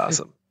dear. That's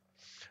awesome.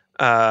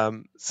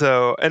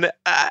 So, and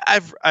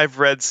I've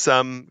read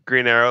some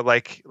Green Arrow,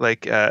 like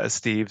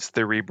Steve's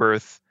The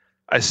Rebirth.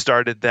 I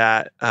started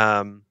that.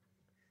 And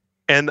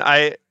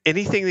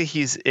anything that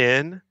he's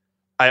in,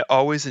 I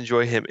always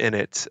enjoy him in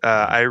it.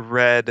 I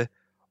read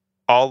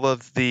all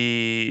of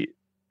the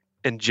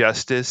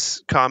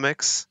Injustice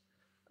comics.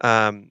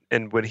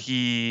 And when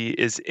he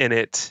is in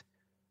it,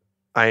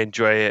 I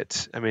enjoy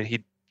it. I mean,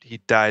 he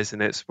dies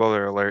in it.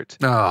 Spoiler alert.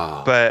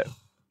 Oh. But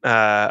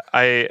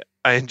I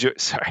enjoy.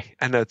 Sorry,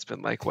 I know it's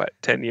been like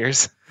 10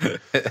 years.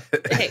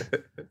 Hey,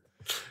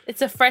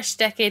 It's a fresh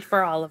decade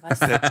for all of us.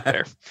 That's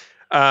fair.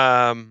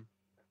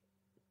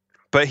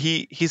 But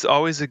he's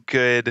always a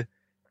good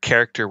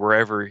character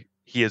wherever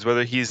he is,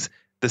 whether he's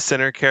the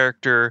center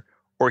character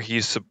or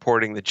he's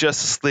supporting the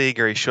Justice League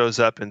or he shows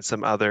up in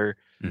some other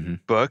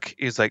book.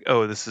 He's like,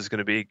 oh, this is going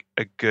to be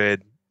a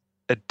good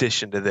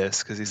addition to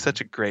this because he's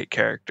such a great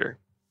character.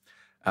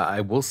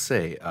 I will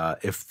say,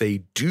 if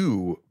they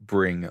do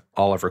bring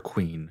Oliver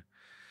Queen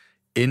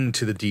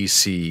into the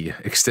DC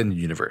extended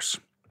universe,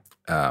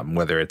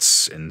 whether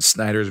it's in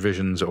Snyder's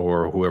visions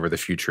or whoever the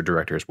future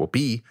directors will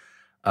be,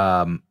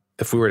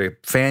 if we were to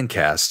fan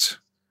cast,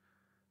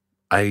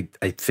 I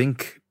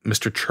think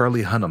Mr.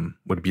 Charlie Hunnam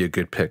would be a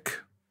good pick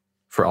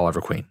for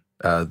Oliver Queen.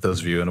 Those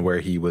of you unaware,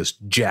 he was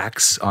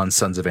Jax on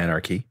Sons of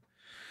Anarchy.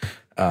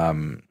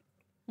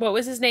 What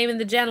was his name in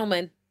The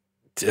Gentleman?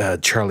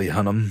 Charlie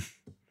Hunnam.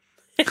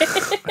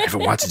 I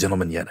haven't watched The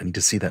Gentleman yet. I need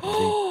to see that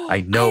movie.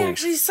 I know. I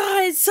actually saw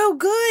it. It's so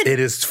good. It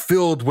is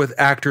filled with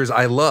actors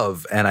I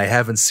love, and I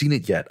haven't seen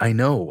it yet. I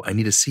know. I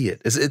need to see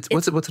it.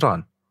 What's it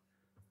on?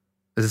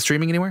 Is it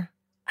streaming anywhere?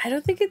 I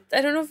don't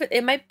know if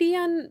it might be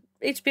on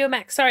HBO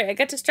Max. Sorry, I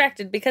got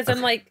distracted because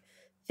I'm like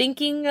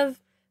thinking of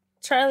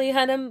Charlie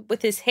Hunnam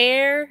with his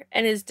hair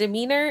and his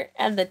demeanor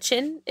and the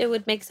chin. It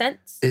would make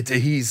sense.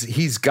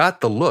 He's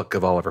got the look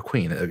of Oliver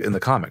Queen in the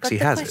comics. But he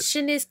has the it.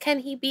 question is, can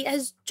he be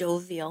as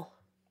jovial?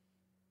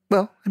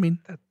 Well, I mean,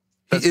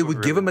 That's it what would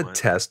we give really him a want.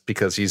 test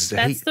because he's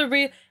That's the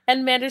real.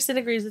 And Manderson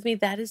agrees with me.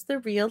 That is the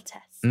real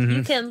test. Mhm.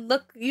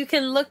 You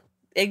can look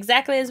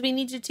exactly as we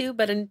need you to,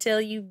 but until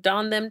you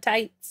don them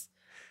tights.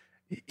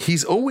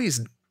 he's always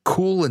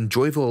cool and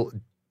jovial,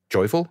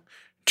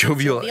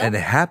 and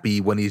happy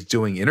when he's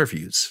doing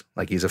interviews.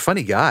 Like, he's a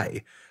funny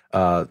guy.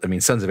 I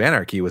mean, Sons of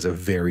Anarchy was a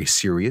very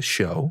serious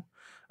show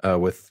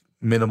with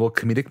minimal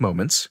comedic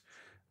moments.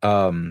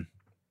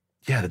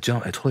 Yeah, The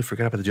Gentleman. I totally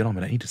forgot about The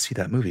Gentleman. I need to see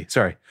that movie.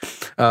 Sorry.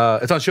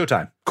 It's on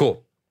Showtime.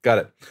 Cool. Got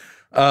it.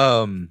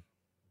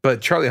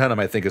 But Charlie Hunnam,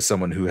 I think, is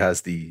someone who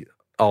has the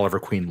Oliver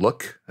Queen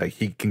look. Like,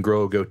 he can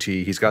grow a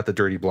goatee. He's got the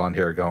dirty blonde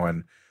hair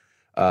going.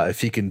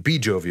 If he can be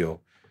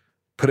jovial,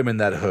 put him in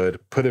that hood,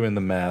 put him in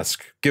the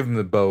mask, give him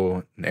the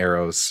bow and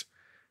arrows,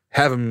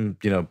 have him,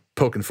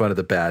 poking fun at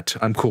the bat.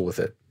 I'm cool with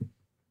it.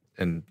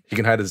 And he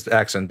can hide his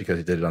accent because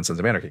he did it on Sons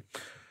of Anarchy.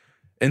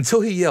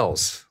 Until he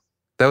yells.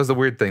 That was the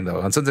weird thing,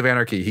 though. On Sons of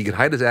Anarchy, he could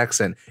hide his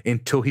accent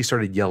until he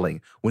started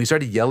yelling. When he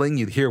started yelling,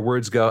 you'd hear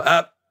words go,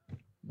 up.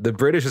 The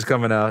British is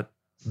coming out.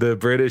 The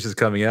British is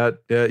coming out.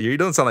 Yeah, you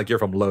don't sound like you're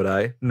from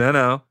Lodi.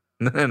 No.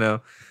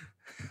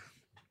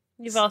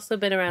 You've also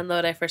been around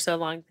Lodi for so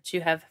long that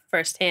you have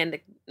firsthand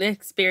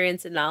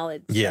experience and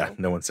knowledge. Yeah, so.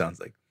 no one sounds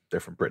like they're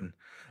from Britain.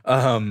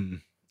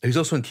 He's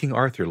also in King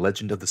Arthur,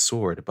 Legend of the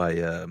Sword by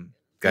Guy He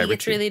gets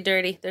Ritchie. really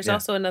dirty. There's Yeah.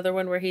 also another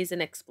one where he's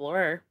an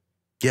explorer.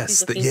 Yes,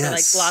 He's looking for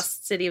like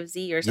Lost City of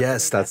Z or something.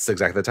 Yes, like that's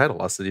exactly the title,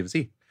 Lost City of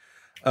Z.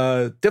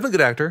 Definitely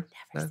good actor.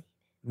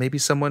 Maybe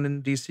someone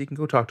in DC can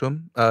go talk to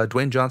him.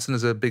 Dwayne Johnson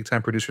is a big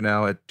time producer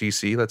now at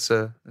DC.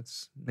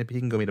 Let's maybe he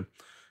can go meet him.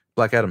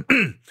 Black Adam.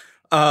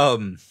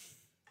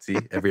 See,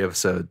 every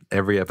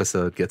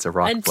episode gets a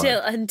rock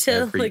until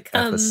every it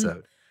comes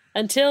episode.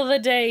 until the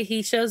day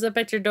he shows up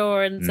at your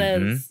door and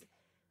says,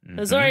 Mhm.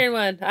 Azorian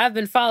One, I've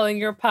been following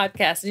your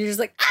podcast. And you're just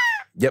like, ah!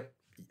 Yep.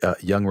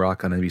 Young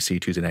Rock on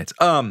NBC Tuesday nights.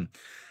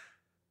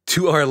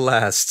 To our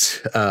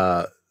last,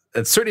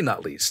 and certainly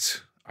not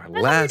least, our I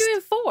thought last. we were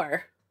doing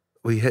 4.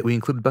 We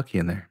included Bucky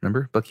in there.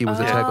 Remember, Bucky was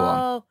a tag along.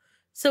 Oh,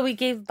 so we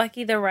gave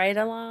Bucky the ride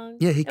along.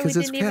 Yeah, And we because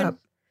his didn't even- cap.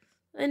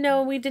 I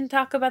know we didn't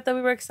talk about that.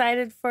 We were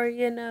excited for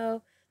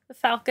the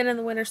Falcon and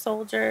the Winter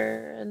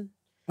Soldier, and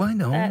Well, I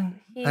know. that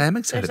I am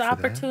excited There's for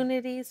that.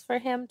 opportunities for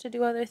him to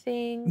do other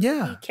things.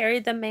 Yeah. He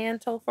carried the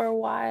mantle for a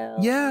while.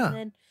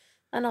 Yeah.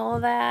 and all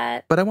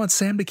that. But I want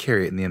Sam to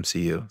carry it in the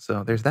MCU,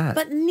 so there's that.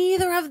 But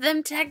neither of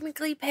them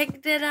technically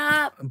picked it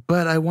up.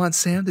 But I want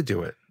Sam to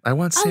do it. I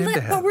want Sam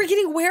to have. But we're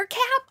getting Werecap?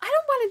 I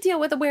don't want to deal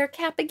with a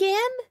Werecap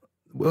again.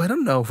 Well, I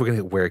don't know if we're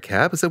gonna get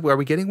Werecap. Are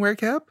we getting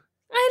Werecap?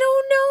 I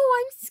don't know.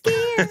 I'm I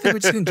scared. think we're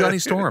just getting Johnny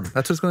Storm.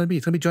 That's what it's gonna be.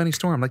 It's gonna be Johnny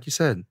Storm, like you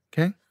said.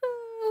 Okay.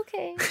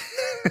 Okay.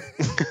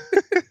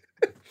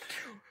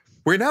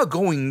 We're now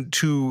going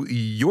to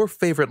your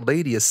favorite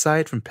lady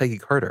aside from Peggy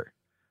Carter.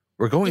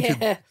 We're going to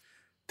Yeah.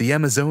 the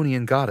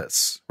Amazonian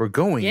goddess. We're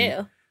going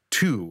Yeah.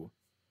 to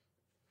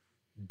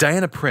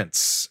Diana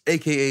Prince,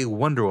 aka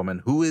Wonder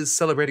Woman, who is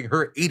celebrating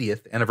her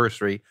 80th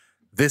anniversary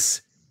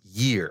this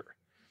year.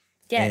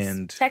 Yes.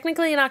 And-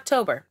 Technically in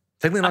October.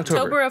 Technically in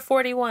October. of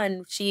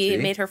 41. She See?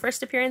 made her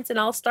first appearance in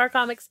All Star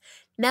Comics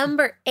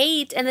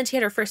 #8, and then she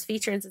had her first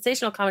feature in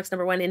Sensational Comics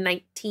 #1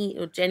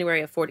 in January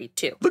of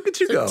 42. Look at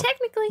you So go.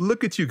 technically,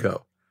 Look at you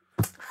go.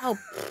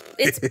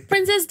 it's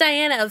Princess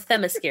Diana of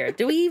Themyscira.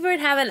 Do we even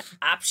have an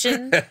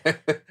option?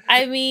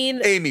 I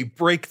mean, Amy,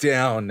 break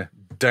down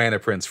Diana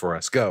Prince for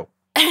us. Go.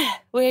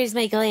 where's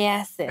my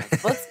glasses?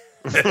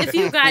 if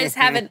you guys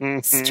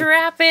haven't,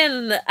 strap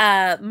in,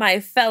 my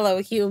fellow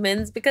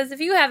humans, because if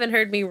you haven't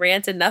heard me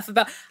rant enough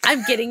about,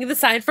 I'm getting the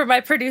sign from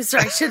my producer,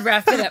 I should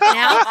wrap it up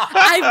now.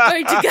 I'm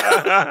going to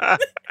go.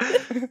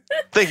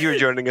 Thank you for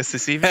joining us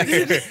this evening. And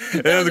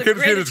the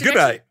computers, good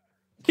night.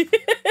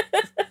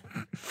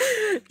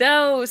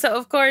 No, so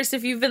of course,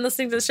 if you've been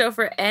listening to the show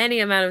for any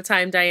amount of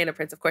time, Diana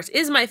Prince, of course,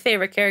 is my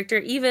favorite character,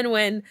 even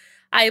when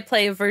I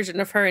play a version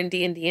of her in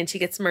D&D and she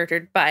gets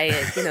murdered by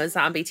a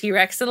zombie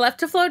T-Rex and left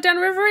to float down a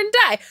river and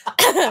die.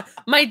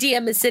 My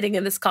DM is sitting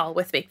in this call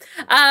with me.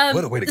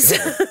 What a way to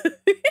go.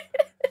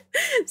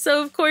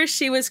 So, of course,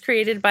 she was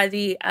created by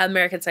the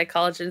American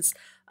psychologist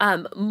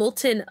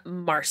Moulton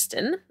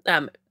Marston.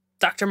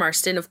 Dr.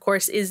 Marston, of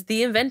course, is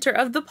the inventor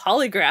of the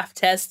polygraph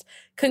test.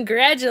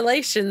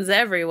 Congratulations,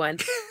 everyone.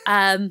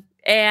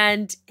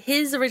 And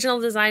his original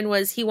design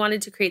was he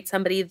wanted to create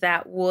somebody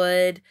that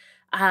would...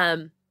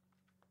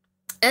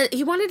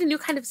 he wanted a new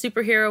kind of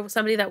superhero,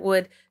 somebody that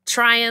would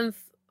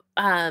triumph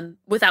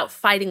without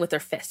fighting with their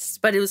fists,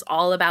 but it was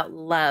all about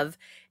love.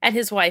 And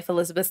his wife,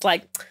 Elizabeth's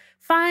like,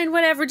 fine,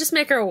 whatever, just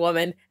make her a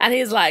woman. And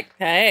he's like,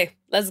 hey,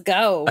 let's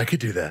go. I could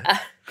do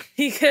that.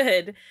 He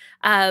could.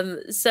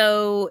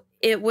 So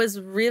it was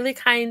really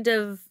kind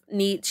of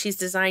neat. She's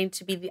designed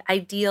to be the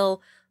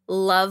ideal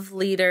love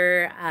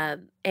leader.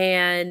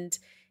 And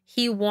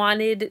he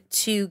wanted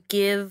to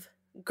give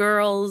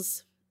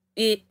girls...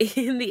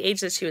 in the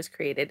age that she was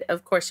created,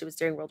 of course, she was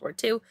during World War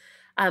II.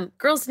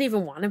 Girls didn't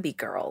even want to be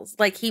girls.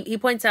 Like he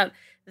points out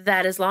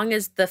that as long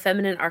as the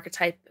feminine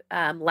archetype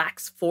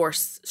lacks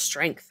force,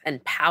 strength,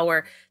 and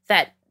power,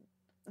 that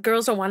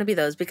girls don't want to be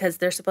those because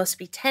they're supposed to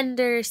be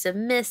tender,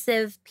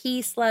 submissive,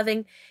 peace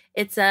loving.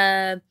 It's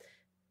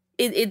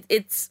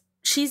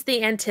she's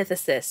the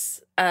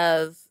antithesis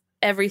of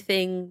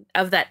everything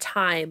of that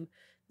time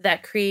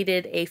that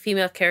created a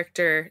female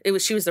character.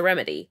 She was the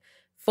remedy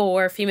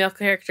for female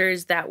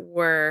characters that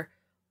were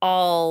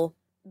all,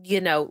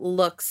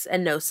 looks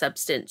and no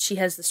substance. She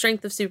has the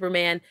strength of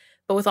Superman,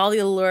 but with all the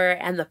allure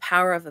and the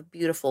power of a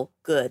beautiful,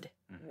 good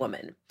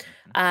woman.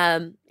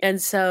 And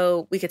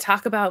so we could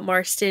talk about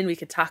Marston. We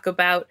could talk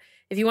about,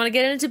 if you want to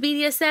get into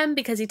BDSM,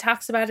 because he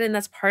talks about it, and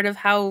that's part of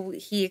how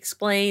he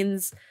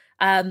explains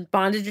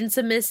bondage and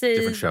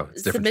submission.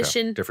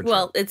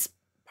 It's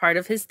part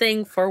of his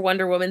thing for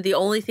Wonder Woman. The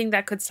only thing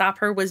that could stop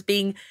her was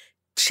being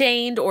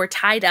chained or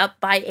tied up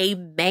by a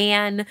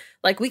man.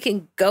 Like, we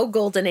can go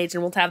Golden Age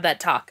and we'll have that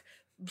talk.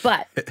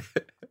 But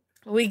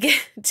we get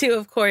to,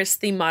 of course,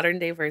 the modern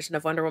day version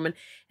of Wonder Woman.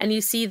 And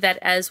you see that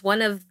as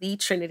one of the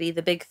Trinity,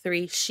 the big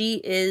three, she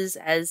is,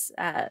 as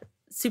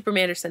Super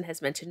Manderson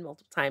has mentioned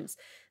multiple times,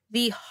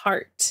 the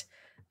heart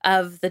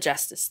of the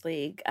Justice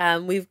League.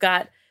 We've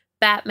got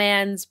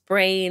Batman's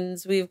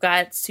brains, we've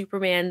got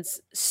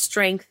Superman's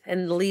strength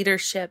and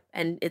leadership,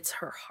 and it's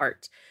her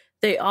heart.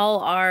 They all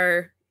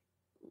are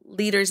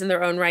leaders in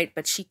their own right,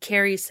 but she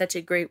carries such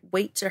a great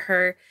weight to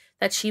her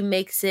that she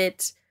makes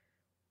it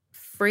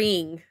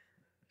freeing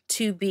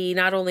to be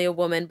not only a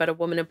woman, but a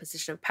woman in a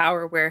position of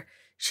power where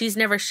she's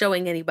never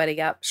showing anybody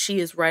up. She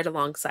is right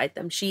alongside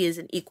them. She is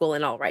an equal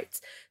in all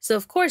rights. So,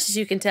 of course, as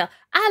you can tell,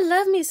 I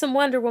love me some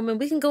Wonder Woman.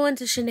 We can go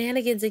into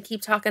shenanigans and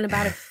keep talking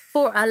about it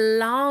for a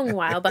long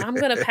while, but I'm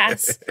going to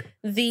pass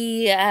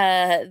the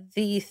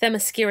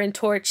Themysciran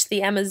torch,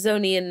 the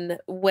Amazonian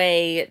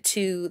way,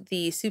 to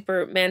the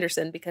Super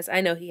Manderson, because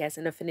I know he has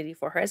an affinity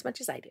for her as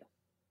much as I do.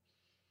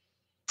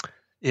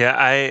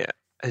 Yeah,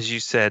 as you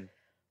said,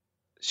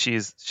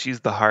 she's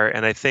the heart,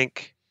 and I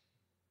think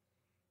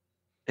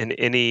in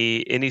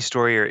any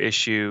story or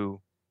issue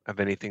of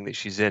anything that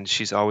she's in,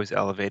 she's always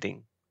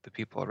elevating the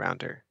people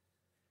around her.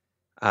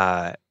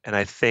 And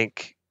I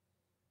think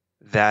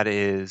that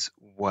is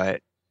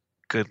what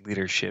good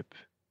leadership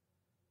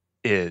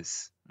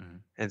is. Mm-hmm.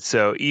 And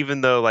so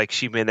even though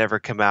she may never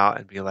come out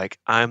and be like,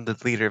 I'm the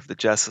leader of the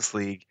Justice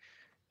League,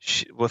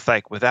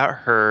 without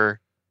her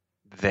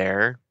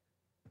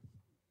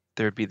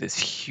there'd be this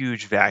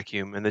huge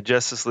vacuum, and the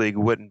Justice League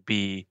wouldn't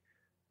be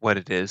what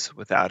it is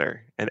without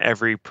her. And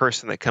every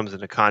person that comes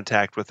into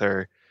contact with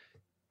her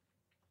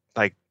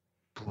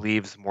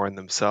believes more in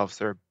themselves.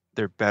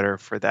 They're better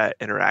for that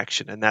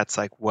interaction, and that's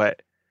how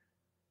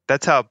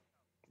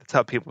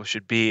people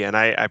should be. And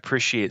I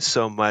appreciate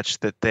so much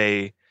that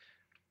they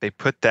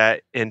put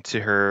that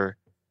into her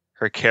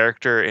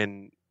character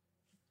in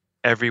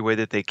every way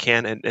that they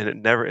can, and it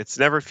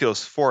never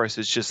feels forced.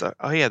 It's just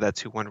oh yeah,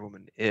 that's who Wonder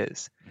Woman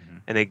is. Mm-hmm.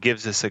 And it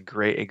gives us a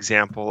great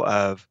example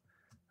of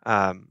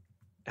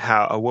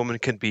how a woman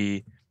can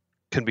be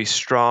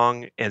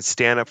strong and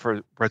stand up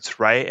for what's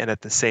right, and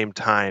at the same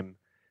time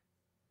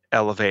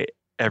elevate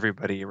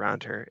everybody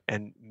around her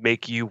and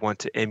make you want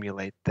to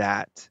emulate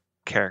that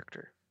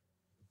character.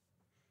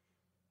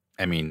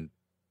 I mean,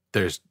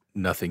 there's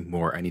nothing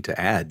more I need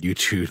to add. You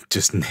two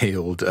just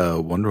nailed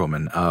Wonder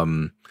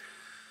Woman.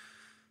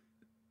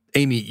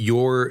 Amy,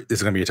 this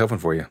is going to be a tough one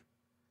for you.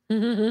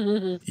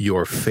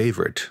 Your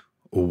favorite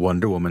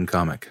Wonder Woman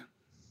comic?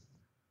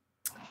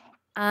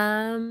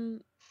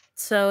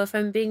 So if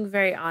I'm being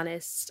very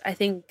honest, I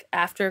think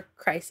after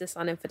Crisis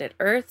on Infinite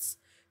Earths,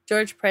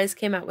 George Perez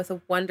came out with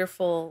a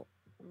wonderful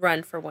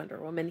run for Wonder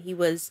Woman. He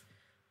was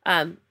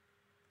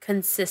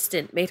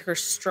consistent, made her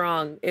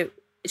strong.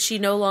 She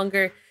no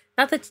longer,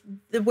 not that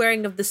the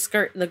wearing of the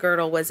skirt and the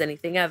girdle was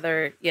anything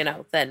other,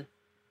 than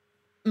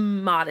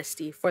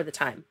modesty for the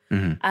time.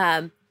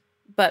 Mm-hmm.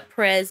 But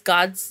Perez,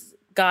 Gods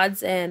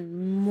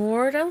and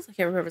Mortals, I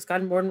can't remember if it's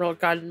God and Mortal or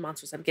God and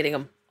Monsters. I'm getting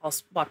them all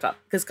swapped up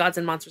because Gods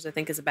and Monsters, I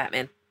think, is a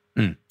Batman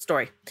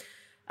story.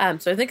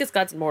 So I think it's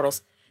Gods and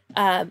Mortals.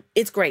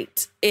 It's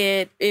great.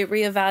 It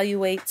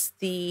reevaluates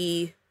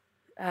the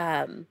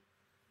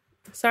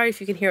sorry if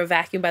you can hear a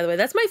vacuum, by the way.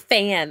 That's my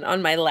fan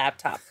on my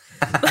laptop.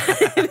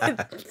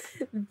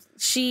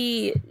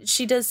 She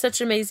does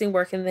such amazing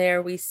work in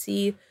there. We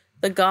see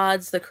the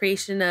gods, the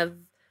creation of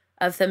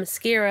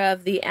Themyscira,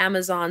 of the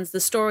Amazons. The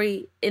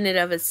story in and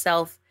of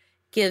itself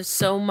gives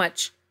so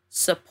much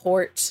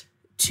support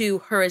to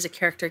her as a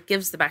character,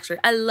 gives the backstory.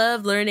 I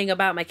love learning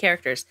about my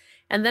characters.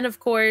 And then, of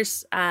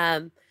course,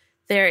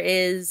 there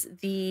is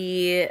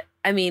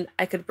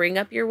I could bring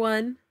up Year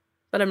One,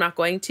 but I'm not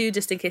going to,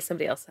 just in case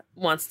somebody else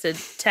wants to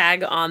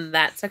tag on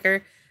that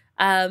sucker.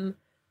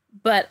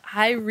 But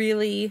I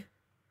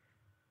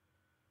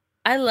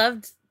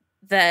loved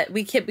that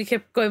we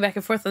kept going back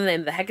and forth on the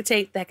name, the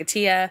Hecate, the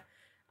Hecatea.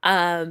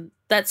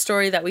 That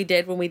story that we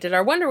did when we did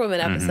our Wonder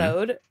Woman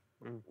episode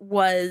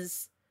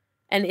was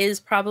and is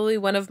probably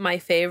one of my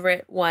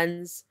favorite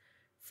ones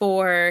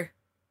for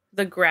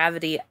the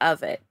gravity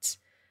of it.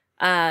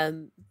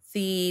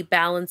 The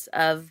balance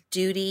of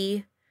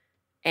duty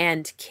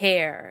and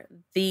care,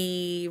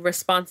 the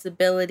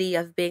responsibility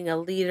of being a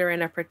leader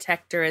and a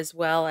protector, as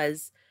well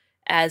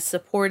as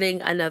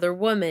supporting another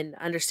woman,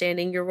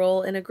 understanding your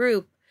role in a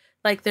group.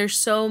 Like there's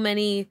so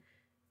many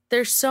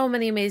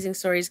amazing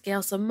stories.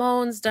 Gail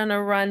Simone's done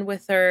a run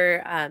with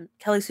her.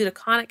 Kelly Sue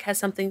DeConnick has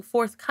something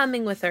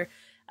forthcoming with her.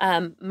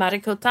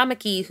 Mariko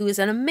Tamaki, who is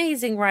an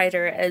amazing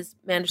writer, as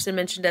Manderson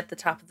mentioned at the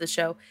top of the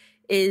show,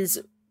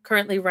 is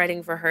currently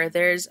writing for her.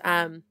 There's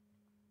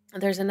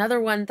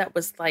another one that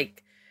was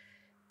like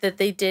that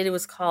they did. It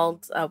was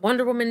called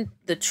Wonder Woman,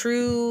 the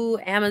True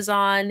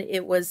Amazon.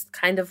 It was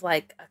kind of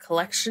like a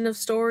collection of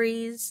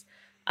stories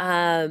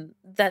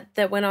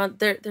that went on.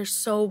 There's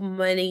so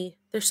many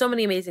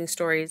amazing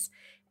stories,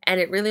 and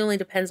it really only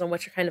depends on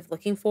what you're kind of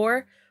looking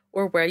for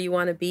or where you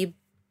want to be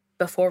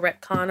before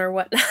retcon or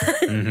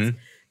whatnot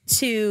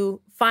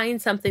to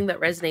find something that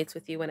resonates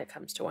with you when it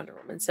comes to Wonder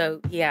Woman. So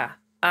yeah,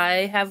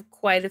 I have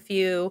quite a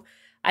few.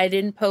 I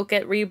didn't poke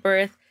at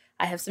Rebirth.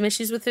 I have some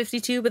issues with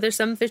 52, but there's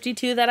some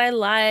 52 that I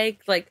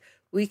like. Like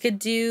we could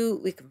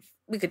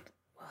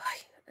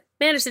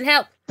Manderson,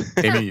 help.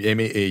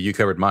 Amy, you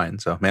covered mine,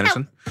 so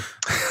Manderson.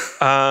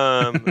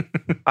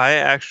 I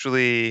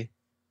actually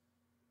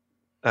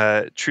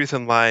Truth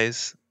and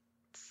Lies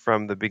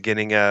from the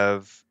beginning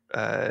of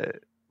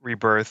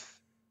Rebirth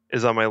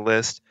is on my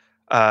list.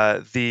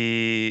 I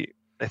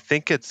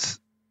think it's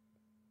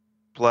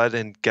Blood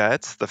and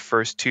Guts, the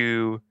first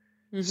two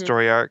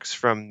story arcs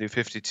from New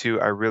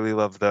 52. I really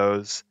love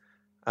those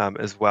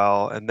as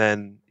well. And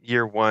then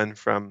Year One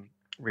from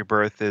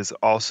Rebirth is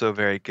also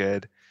very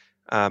good.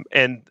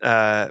 And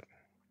I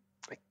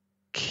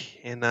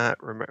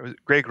cannot remember.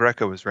 Greg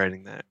Rucka was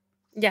writing that.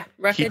 Yeah,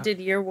 Rucka did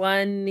Year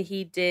One.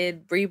 He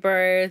did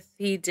Rebirth.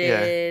 He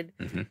did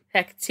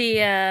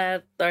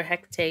Hecatea or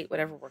Hecate,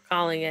 whatever we're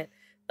calling it.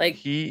 Like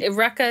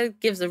Rucka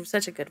gives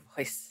such a good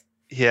voice.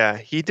 Yeah,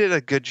 he did a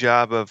good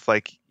job of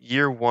like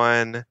Year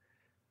One,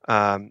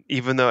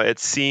 even though it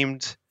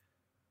seemed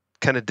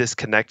kind of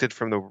disconnected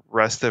from the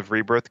rest of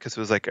Rebirth because it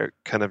was like a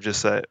kind of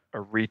just a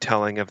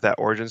retelling of that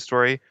origin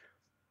story.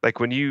 Like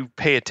when you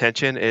pay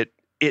attention,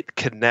 it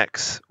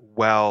connects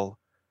well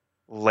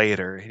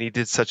later, and he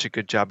did such a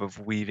good job of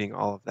weaving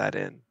all of that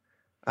in.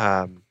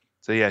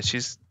 So yeah,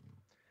 she's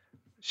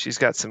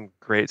got some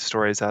great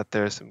stories out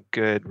there, some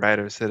good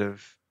writers that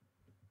have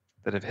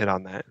hit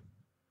on that.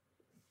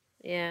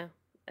 Yeah,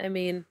 I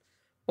mean,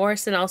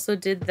 Morrison also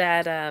did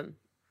that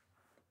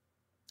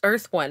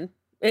Earth one.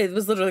 It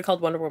was literally called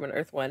Wonder Woman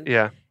Earth One.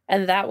 Yeah,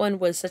 and that one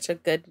was such a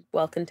good,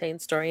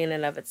 well-contained story in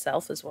and of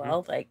itself as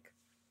well. Like,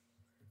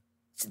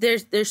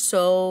 there's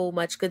so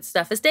much good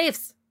stuff.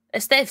 Estaves.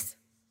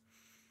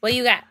 What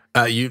you got?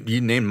 You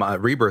named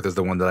Rebirth is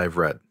the one that I've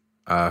read.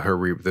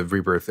 The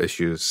Rebirth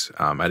issues.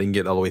 I didn't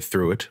get all the way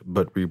through it,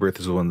 but Rebirth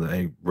is the one that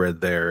I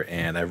read there,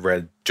 and I've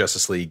read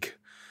Justice League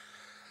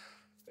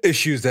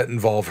issues that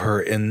involve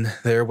her in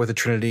there with the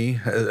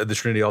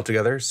Trinity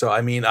altogether. So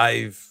I mean,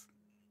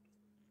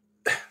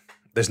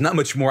 there's not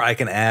much more I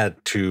can add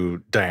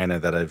to Diana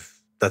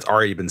that's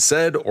already been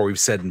said or we've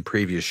said in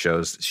previous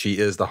shows. She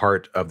is the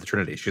heart of the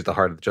Trinity. She's the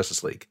heart of the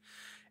Justice League,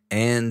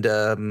 and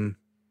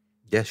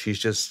yeah, she's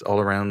just all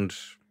around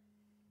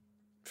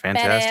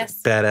fantastic,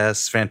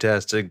 badass,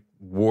 fantastic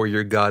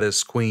warrior,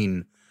 goddess,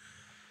 queen,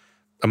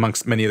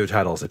 amongst many other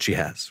titles that she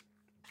has.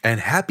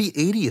 And happy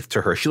 80th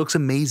to her. She looks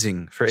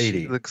amazing for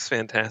 80. She looks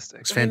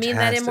fantastic. Looks fantastic. You mean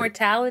that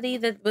immortality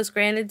that was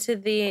granted to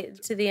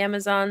the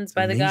Amazons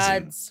by the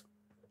gods?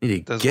 You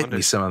need to get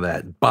me some of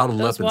that,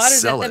 bottled up and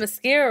sell it. Those waters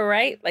at Themyscira,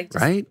 right? Like,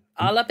 right?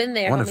 all up in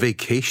there. I want to homie.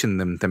 vacation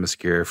them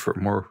Themyscira for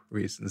more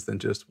reasons than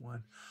just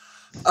one.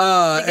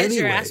 Because Anyway,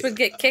 your ass would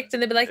get kicked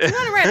and they'd be like, you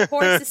want to ride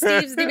horse to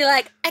Steve's? And they'd be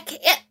like, I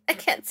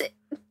can't sit.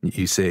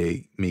 you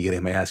say me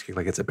getting my ass kicked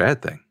like it's a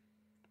bad thing.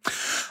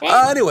 Hey,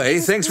 Anyway,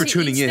 thanks for to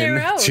tuning each their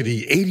in own. to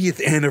the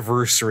 80th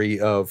anniversary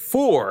of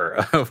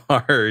 4 of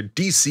our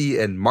DC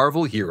and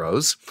Marvel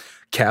heroes,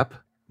 Cap,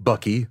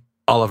 Bucky,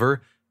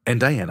 Oliver, and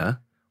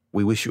Diana.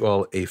 We wish you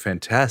all a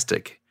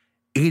fantastic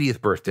 80th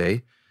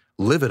birthday.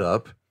 Live it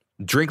up.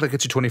 Drink like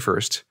it's your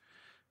 21st.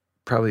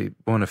 Probably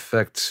won't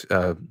affect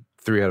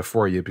 3 out of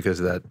 4 of you because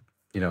of that,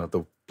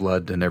 the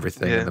blood and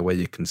everything Yeah. and the way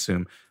you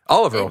consume.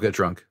 Oliver will get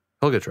drunk.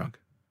 He'll get drunk.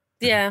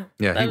 Yeah.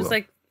 Yeah, I he was will.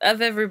 like,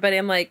 of everybody,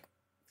 I'm like,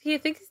 do you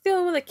think he's the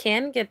only one that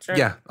can get drunk?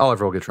 Yeah,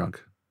 Oliver will get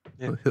drunk.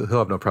 Yeah. He'll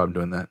have no problem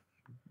doing that.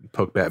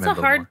 Poke Batman a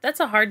little more. That's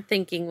a hard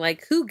thinking.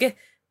 Like, who get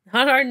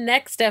on our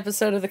next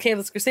episode of the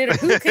Cableless Crusader?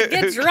 Who could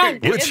get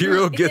drunk? Which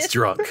hero gets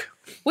drunk?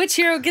 Which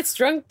hero gets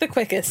drunk the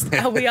quickest?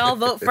 We all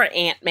vote for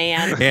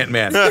Ant-Man.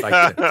 Ant-Man.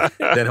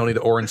 Then he'll need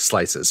orange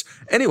slices.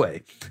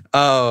 Anyway,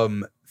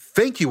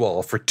 thank you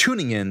all for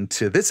tuning in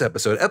to this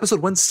episode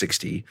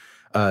 160,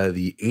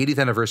 the 80th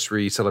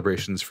anniversary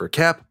celebrations for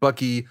Cap,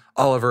 Bucky,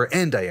 Oliver,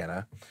 and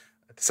Diana.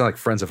 They sound like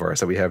friends of ours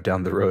that we have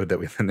down the road that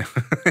we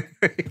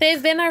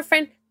They've been our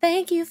friend.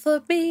 Thank you for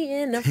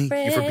being a Thank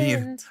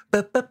friend.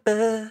 you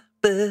for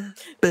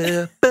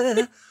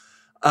being-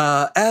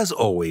 As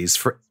always,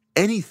 for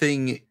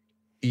anything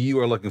you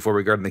are looking for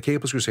regarding the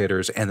Cableless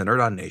Crusaders and the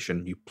Nerd On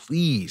Nation, you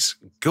please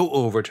go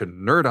over to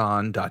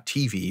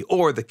nerdon.tv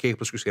or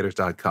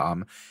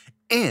thecablelesscrusaders.com.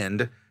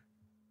 And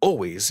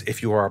always,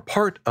 if you are a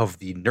part of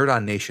the Nerd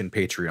On Nation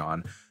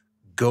Patreon,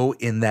 go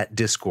in that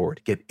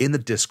Discord. Get in the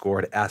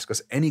Discord. Ask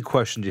us any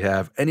questions you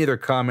have, any other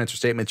comments or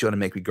statements you want to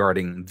make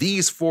regarding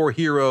these 4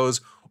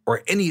 heroes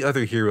or any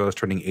other heroes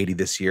turning 80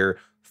 this year.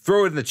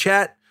 Throw it in the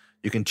chat.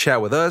 You can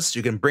chat with us.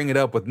 You can bring it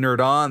up with Nerd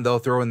On. They'll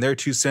throw in their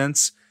 2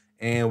 cents.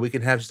 And we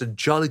can have just a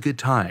jolly good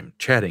time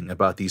chatting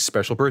about these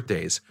special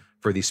birthdays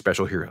for these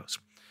special heroes.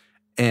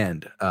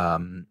 And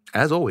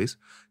as always,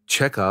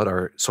 check out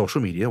our social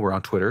media. We're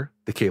on Twitter,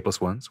 The Capeless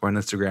Ones. We're on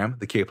Instagram,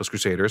 The Capeless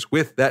Crusaders,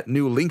 with that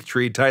new link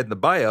tree tied in the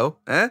bio.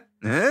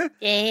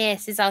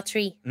 Yes, it's all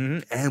tree.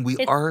 And we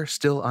are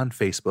still on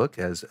Facebook,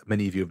 as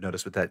many of you have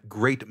noticed with that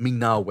great Ming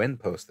Na Wen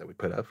post that we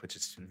put up, which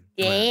is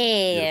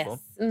Yes.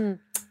 beautiful.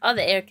 All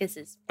the air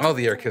kisses. All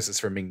the air kisses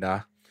for Ming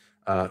Na.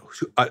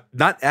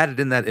 Not added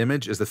in that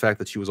image is the fact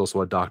that she was also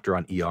a doctor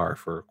on ER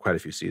for quite a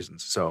few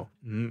seasons. So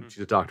she's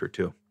a doctor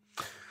too.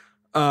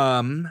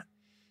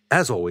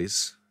 As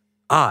always,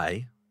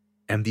 I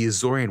am the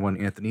Azorian one,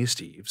 Anthony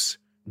Steves,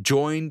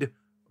 joined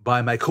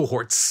by my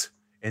cohorts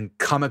in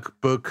comic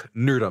book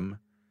nerdom.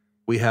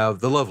 We have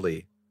the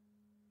lovely,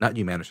 not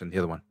you, Manderson, the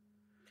other one.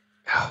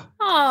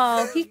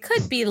 Oh, he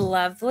could be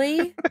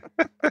lovely.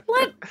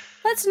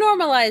 Let's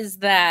normalize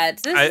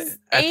that.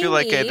 I feel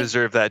like I Amy.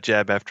 deserve that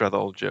jab after all the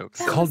old jokes.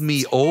 He That called was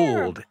me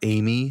terrible. old,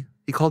 Amy.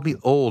 He called me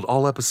old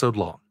all episode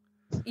long.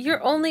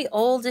 You're only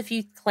old if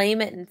you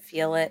claim it and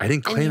feel it. I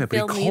didn't And claim you it, but he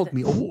feel called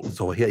me neither. old.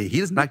 So he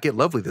does not get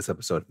lovely this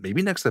episode.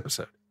 Maybe next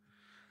episode.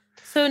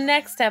 So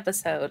next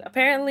episode,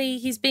 apparently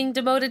he's being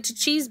demoted to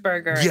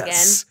cheeseburger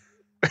Yes.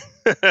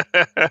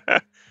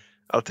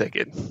 I'll take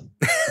it.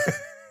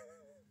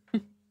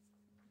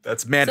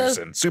 That's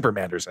Manderson, Super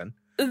Manderson.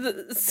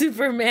 again. The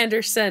Super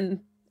Manderson,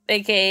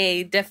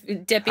 aka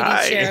Deputy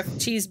Hi. Sheriff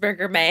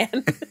Cheeseburger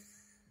Man.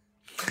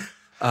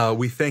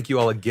 We thank you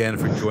all again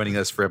for joining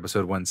us for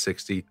episode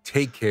 160.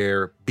 Take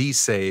care. Be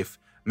safe.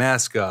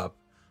 Mask up.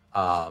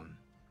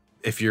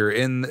 If you're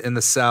in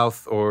the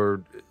South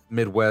or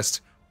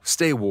Midwest,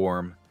 stay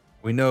warm.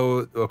 We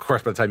know, of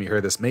course, by the time you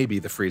hear this, maybe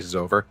the freeze is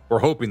over. We're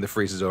hoping the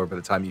freeze is over by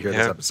the time you hear this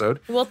Yeah. episode.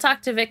 We'll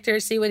talk to Victor,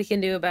 see what he can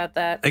do about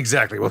that.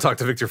 Exactly. We'll talk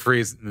to Victor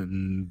Freeze.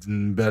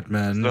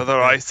 Batman.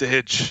 Another ice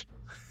age.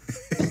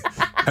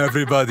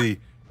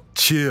 Everybody,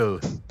 chill.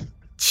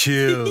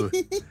 Chill.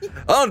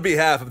 On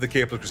behalf of the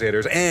Cableless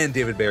Crusaders and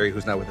David Barry,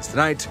 who's not with us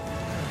tonight,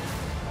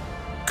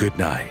 good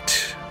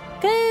night.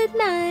 Good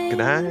night. Good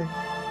night.